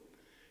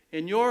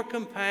 In your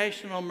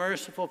compassion, O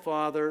merciful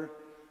Father,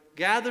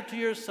 gather to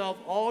yourself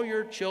all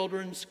your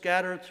children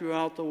scattered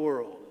throughout the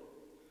world.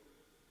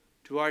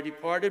 To our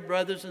departed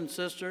brothers and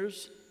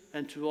sisters,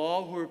 and to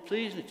all who are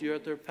pleasing to you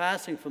at their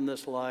passing from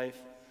this life,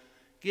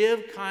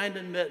 give kind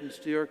admittance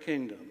to your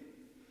kingdom.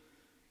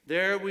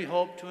 There we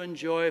hope to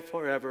enjoy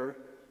forever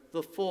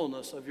the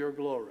fullness of your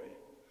glory.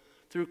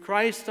 Through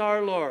Christ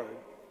our Lord,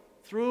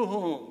 through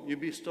whom you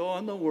bestow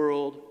on the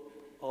world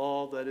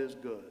all that is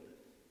good.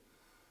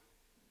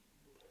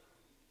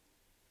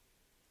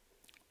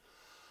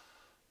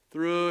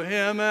 Through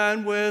him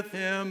and with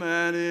him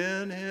and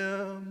in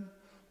him,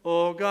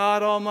 O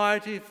God,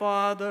 Almighty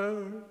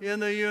Father,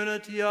 in the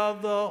unity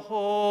of the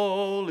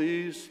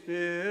Holy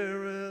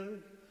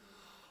Spirit,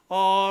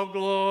 all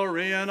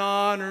glory and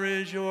honor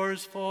is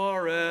yours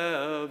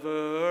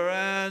forever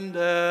and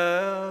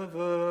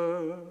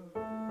ever.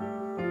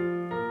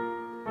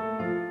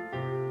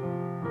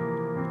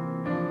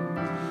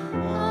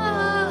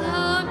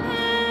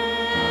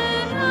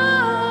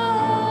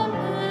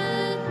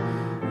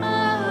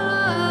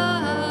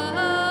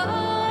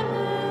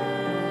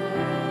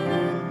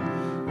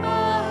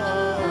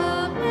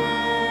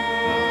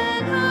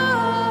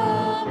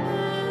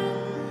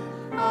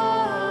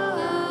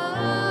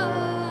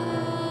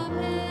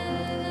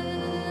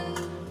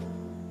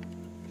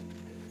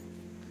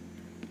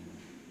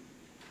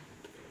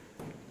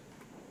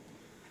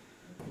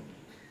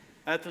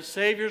 At the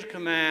Savior's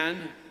command,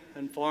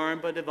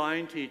 informed by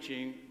divine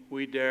teaching,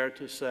 we dare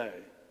to say,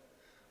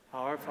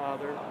 Our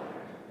Father,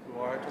 who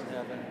art in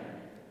heaven,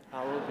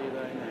 hallowed be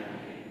thy name.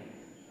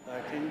 Thy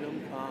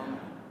kingdom come,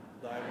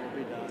 thy will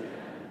be done,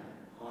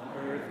 on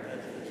earth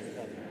as it is in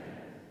heaven.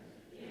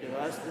 Give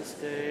us this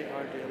day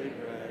our daily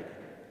bread,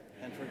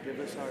 and forgive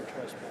us our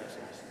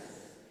trespasses,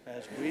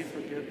 as we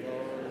forgive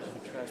those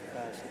who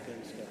trespass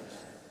against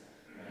us.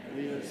 And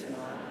lead us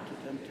not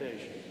into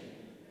temptation,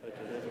 but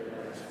deliver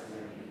us from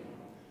evil.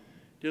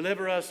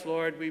 Deliver us,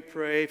 Lord, we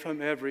pray, from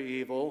every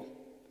evil.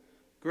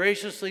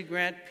 Graciously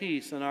grant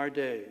peace in our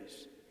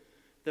days,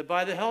 that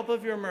by the help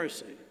of your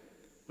mercy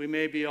we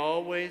may be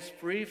always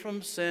free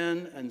from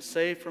sin and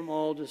safe from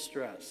all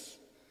distress,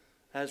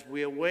 as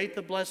we await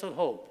the blessed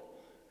hope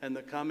and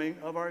the coming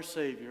of our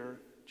Savior,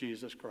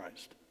 Jesus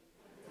Christ.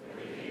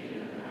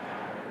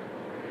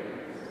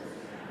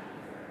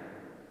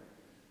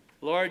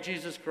 Lord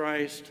Jesus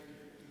Christ,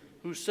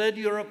 who said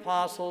to your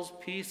apostles,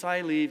 Peace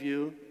I leave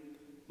you,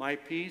 my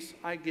peace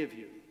I give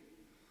you.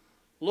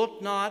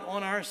 Look not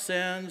on our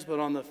sins, but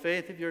on the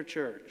faith of your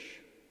church,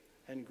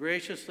 and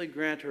graciously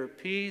grant her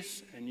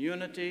peace and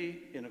unity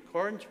in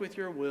accordance with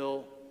your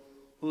will,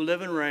 who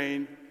live and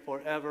reign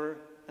forever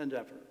and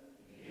ever.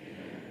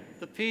 Amen.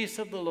 The peace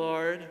of the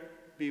Lord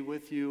be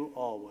with you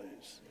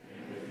always.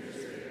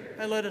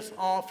 And let us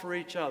offer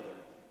each other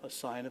a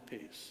sign of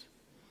peace.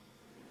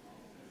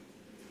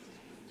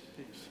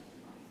 Peace.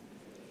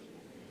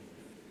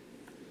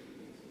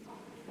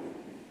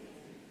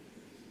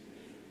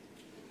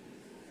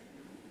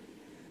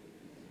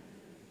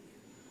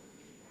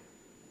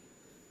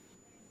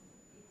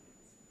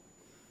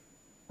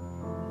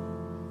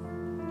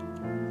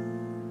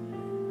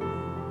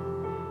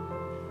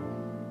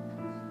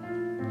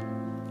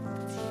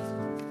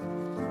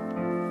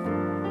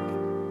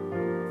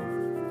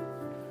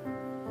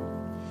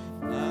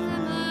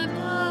 Lamb of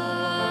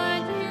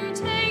God, you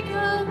take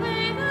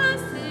away the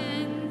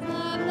sins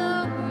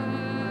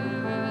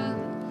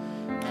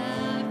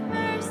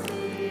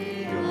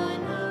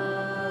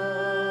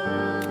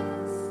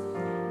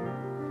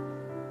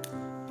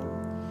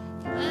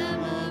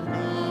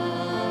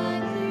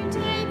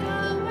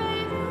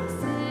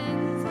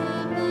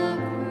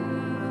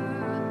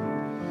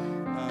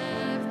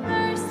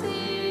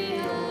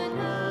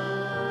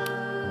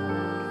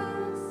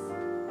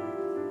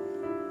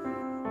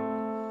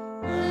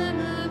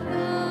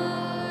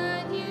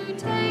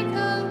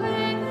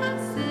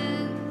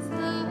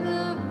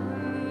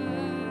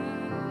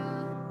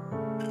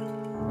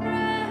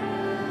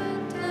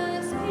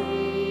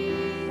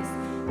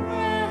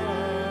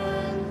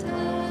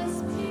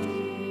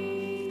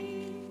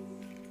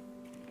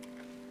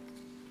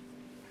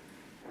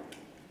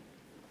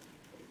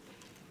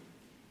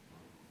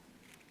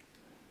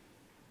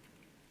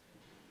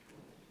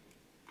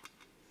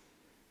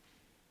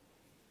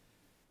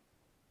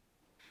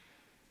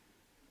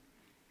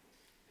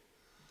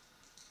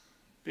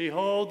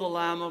Behold the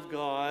Lamb of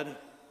God.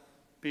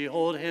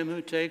 Behold him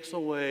who takes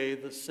away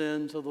the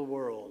sins of the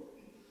world.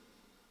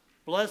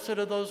 Blessed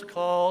are those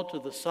called to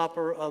the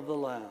supper of the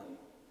Lamb.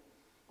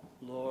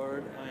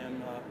 Lord, I am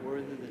not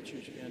worthy that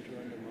you should enter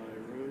under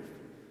my roof,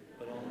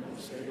 but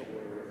only say the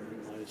word,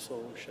 and my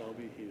soul shall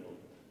be healed.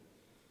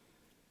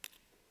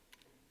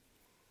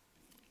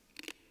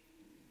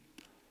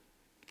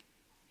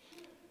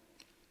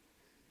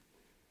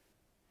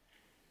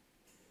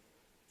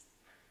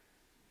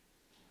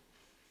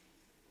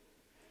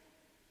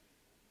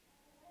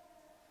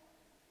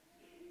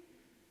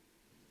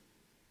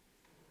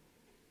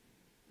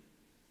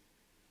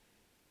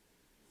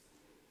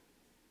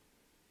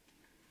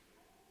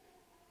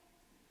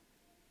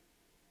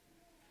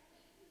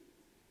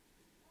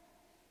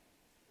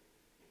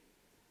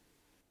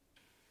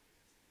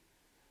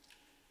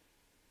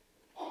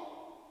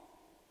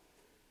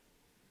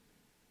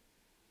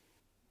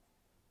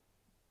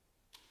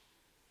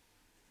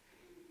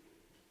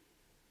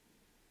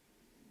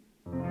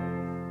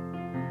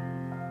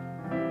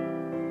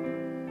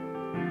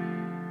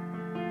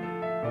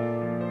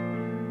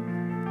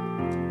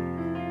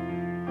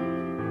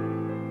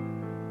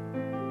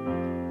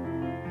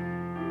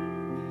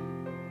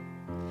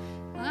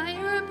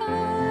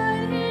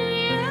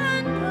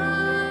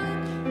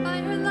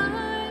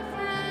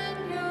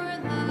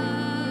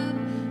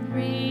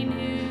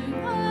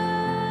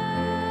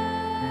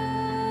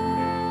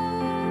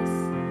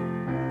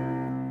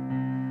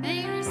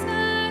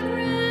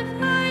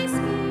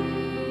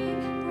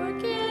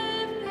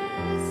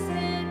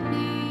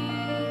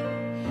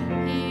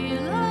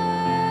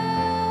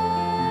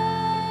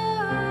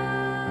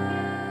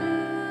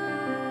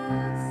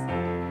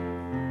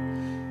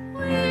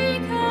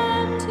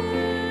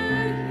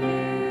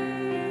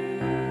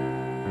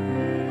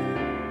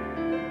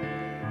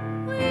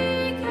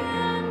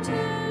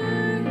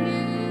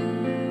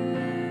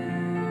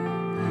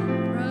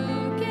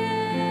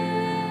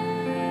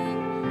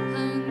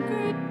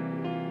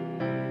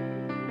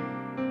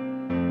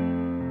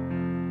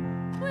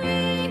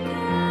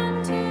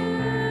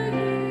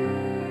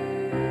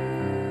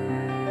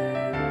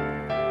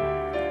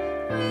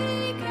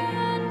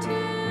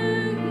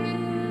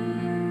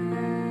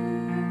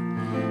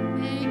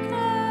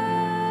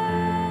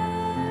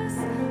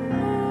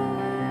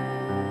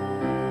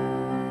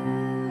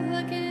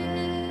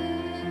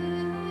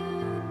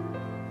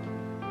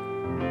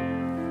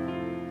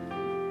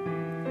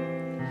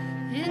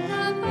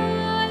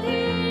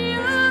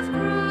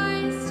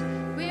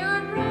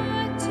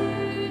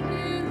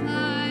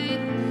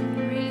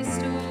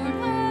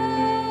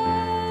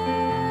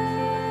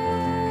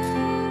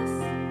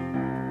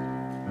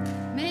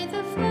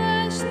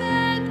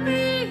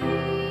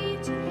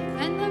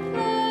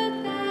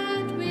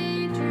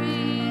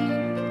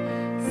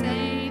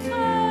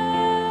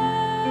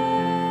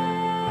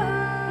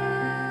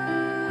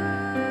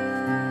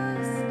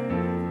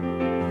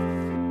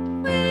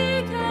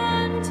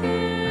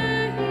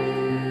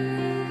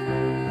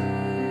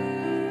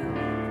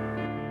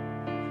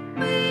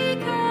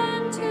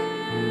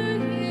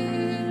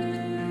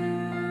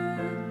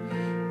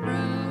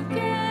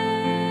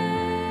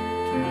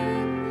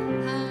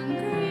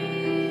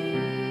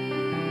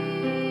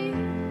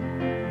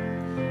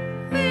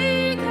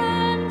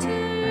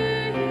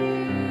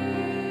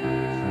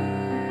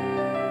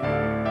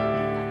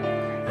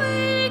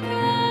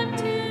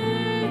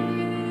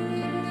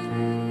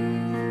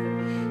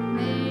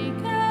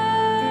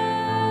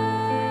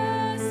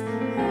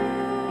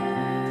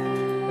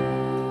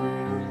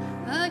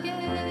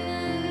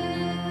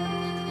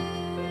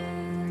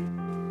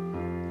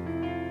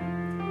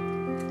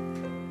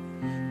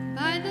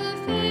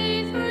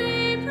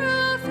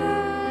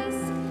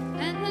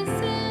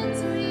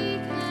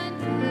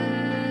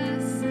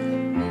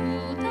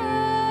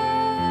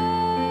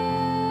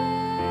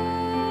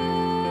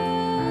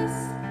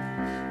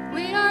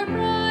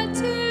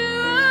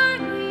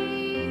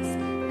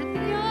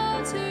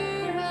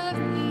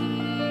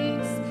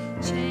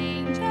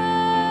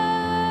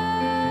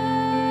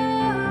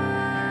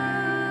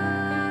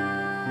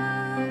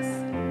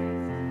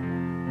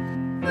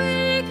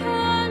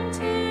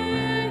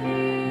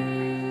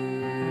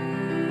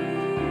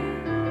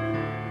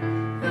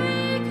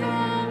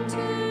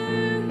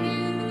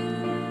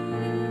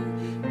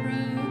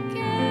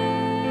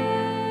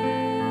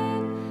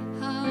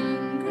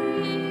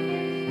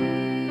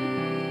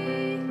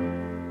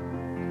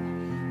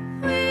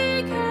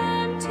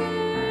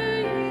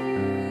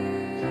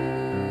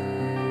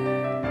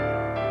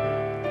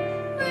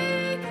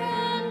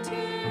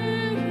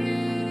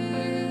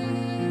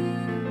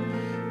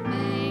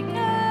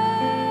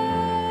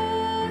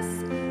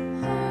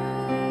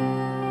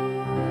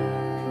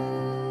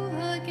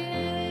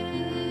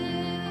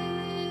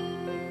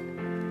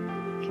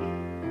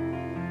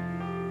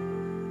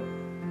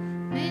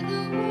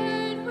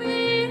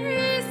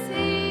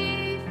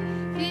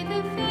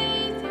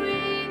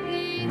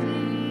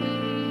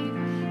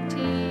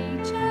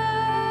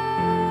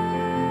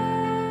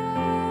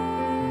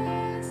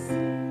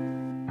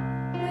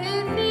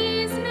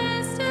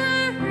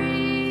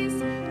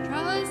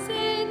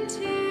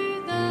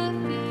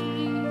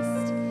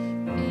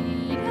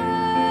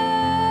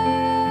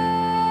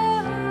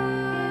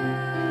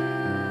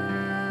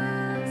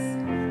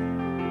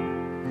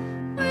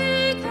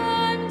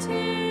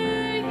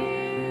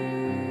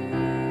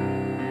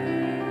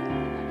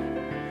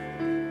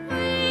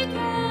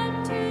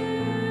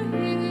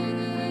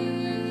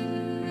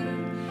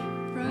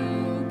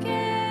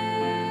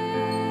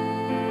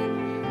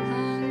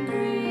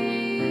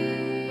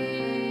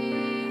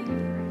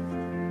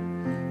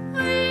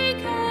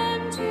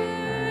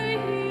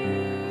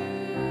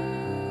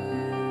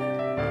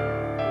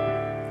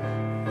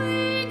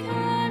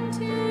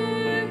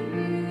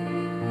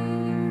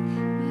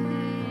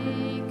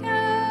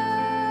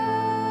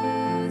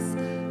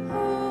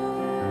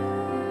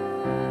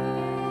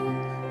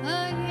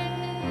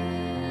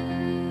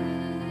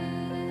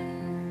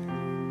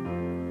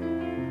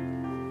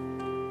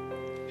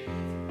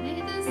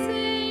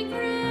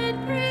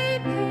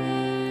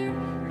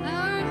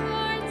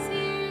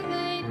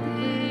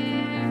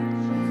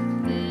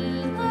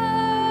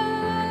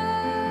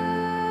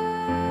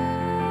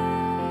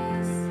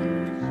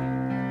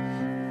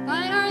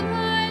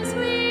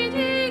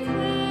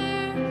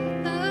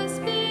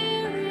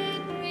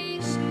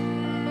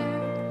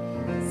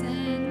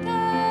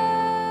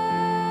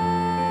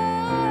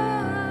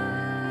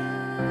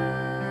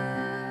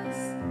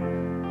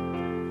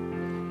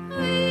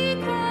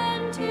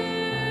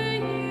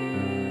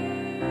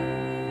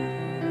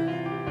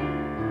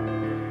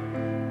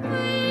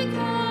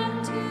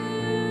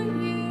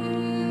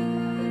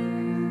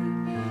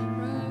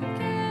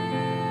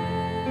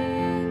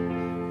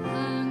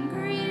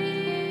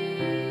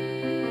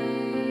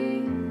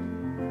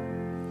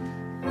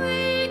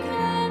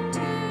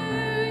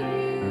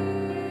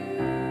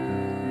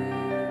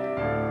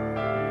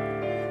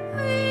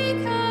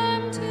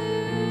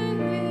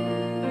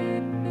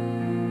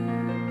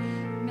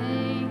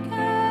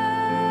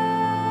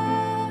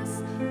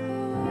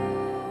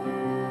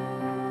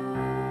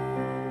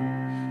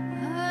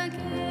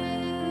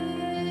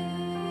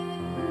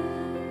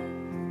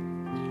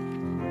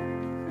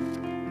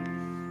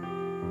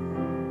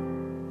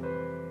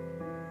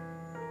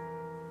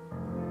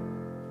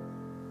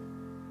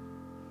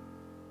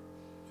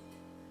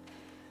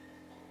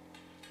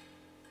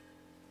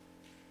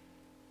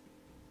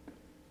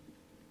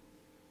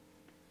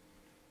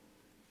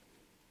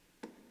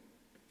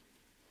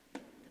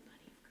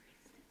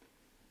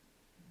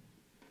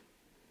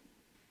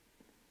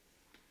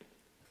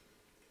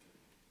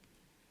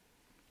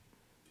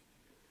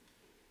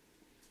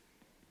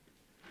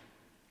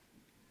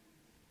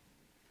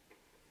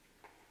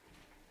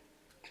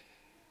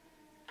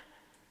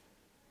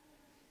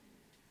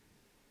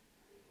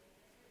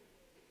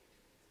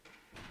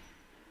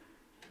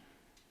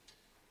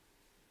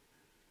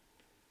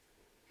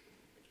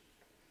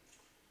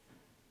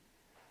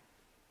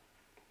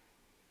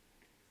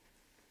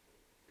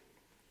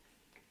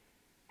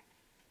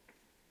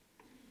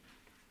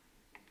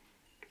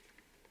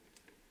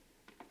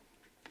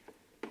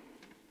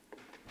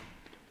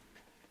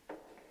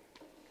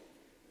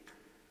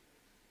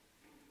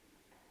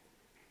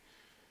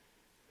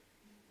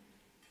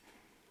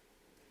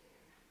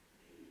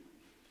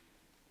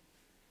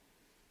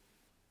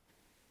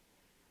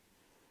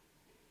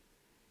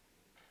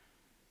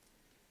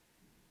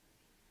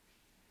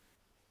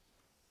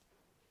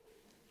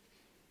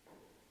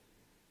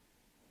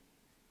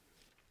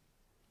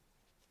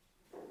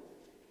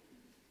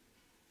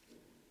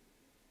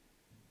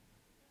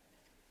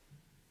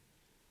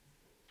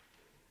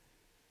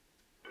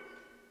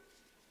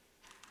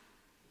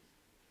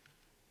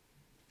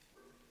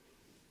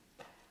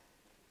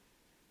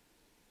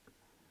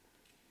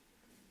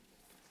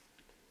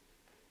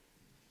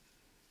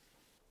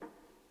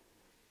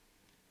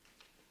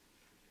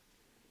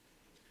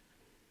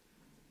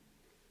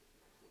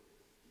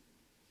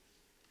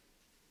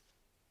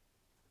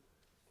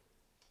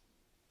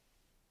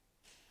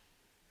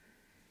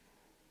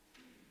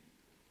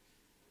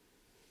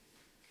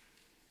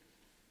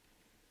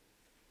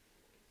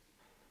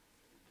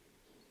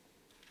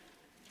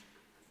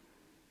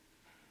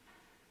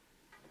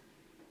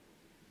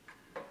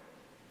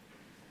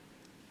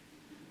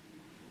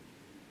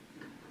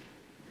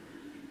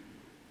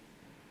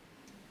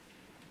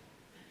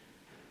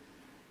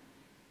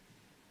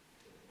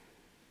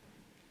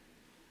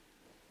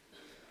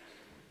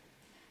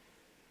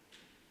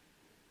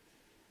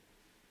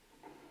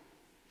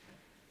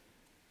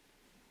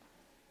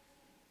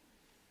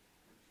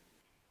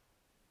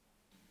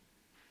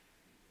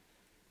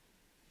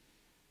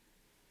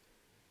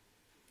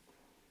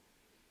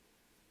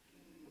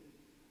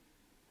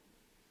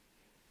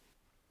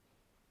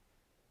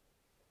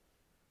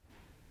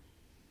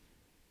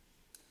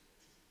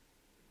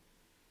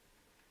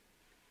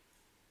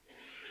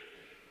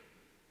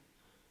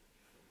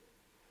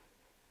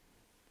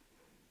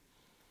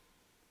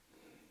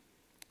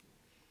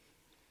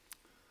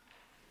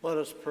 Let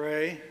us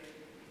pray.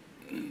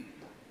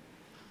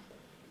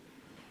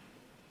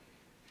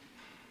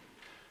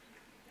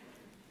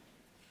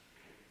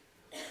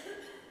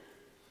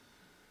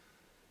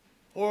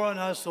 Pour on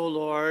us, O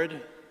Lord,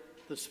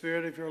 the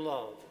spirit of your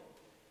love,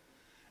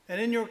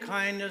 and in your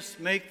kindness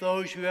make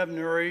those you have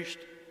nourished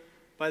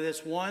by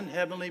this one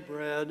heavenly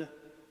bread,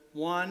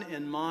 one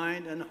in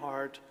mind and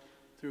heart,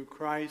 through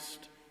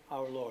Christ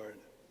our Lord.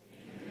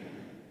 Amen.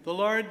 The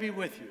Lord be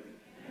with you.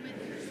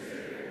 With your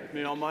spirit.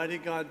 May Almighty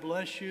God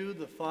bless you,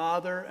 the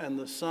Father, and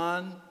the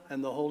Son,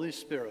 and the Holy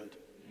Spirit.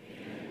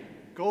 Amen.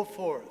 Go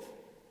forth.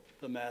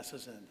 The Mass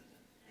is ended.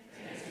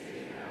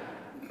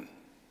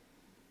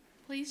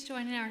 Please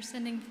join in our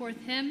sending forth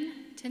hymn,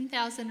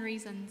 10,000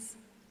 Reasons.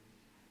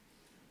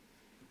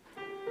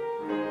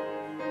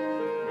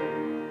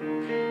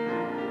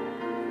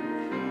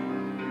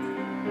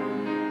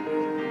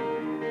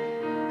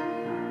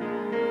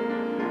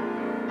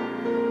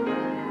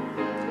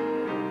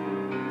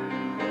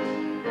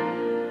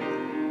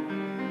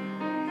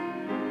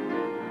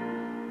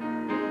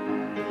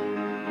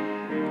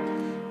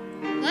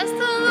 Bless the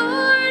Lord.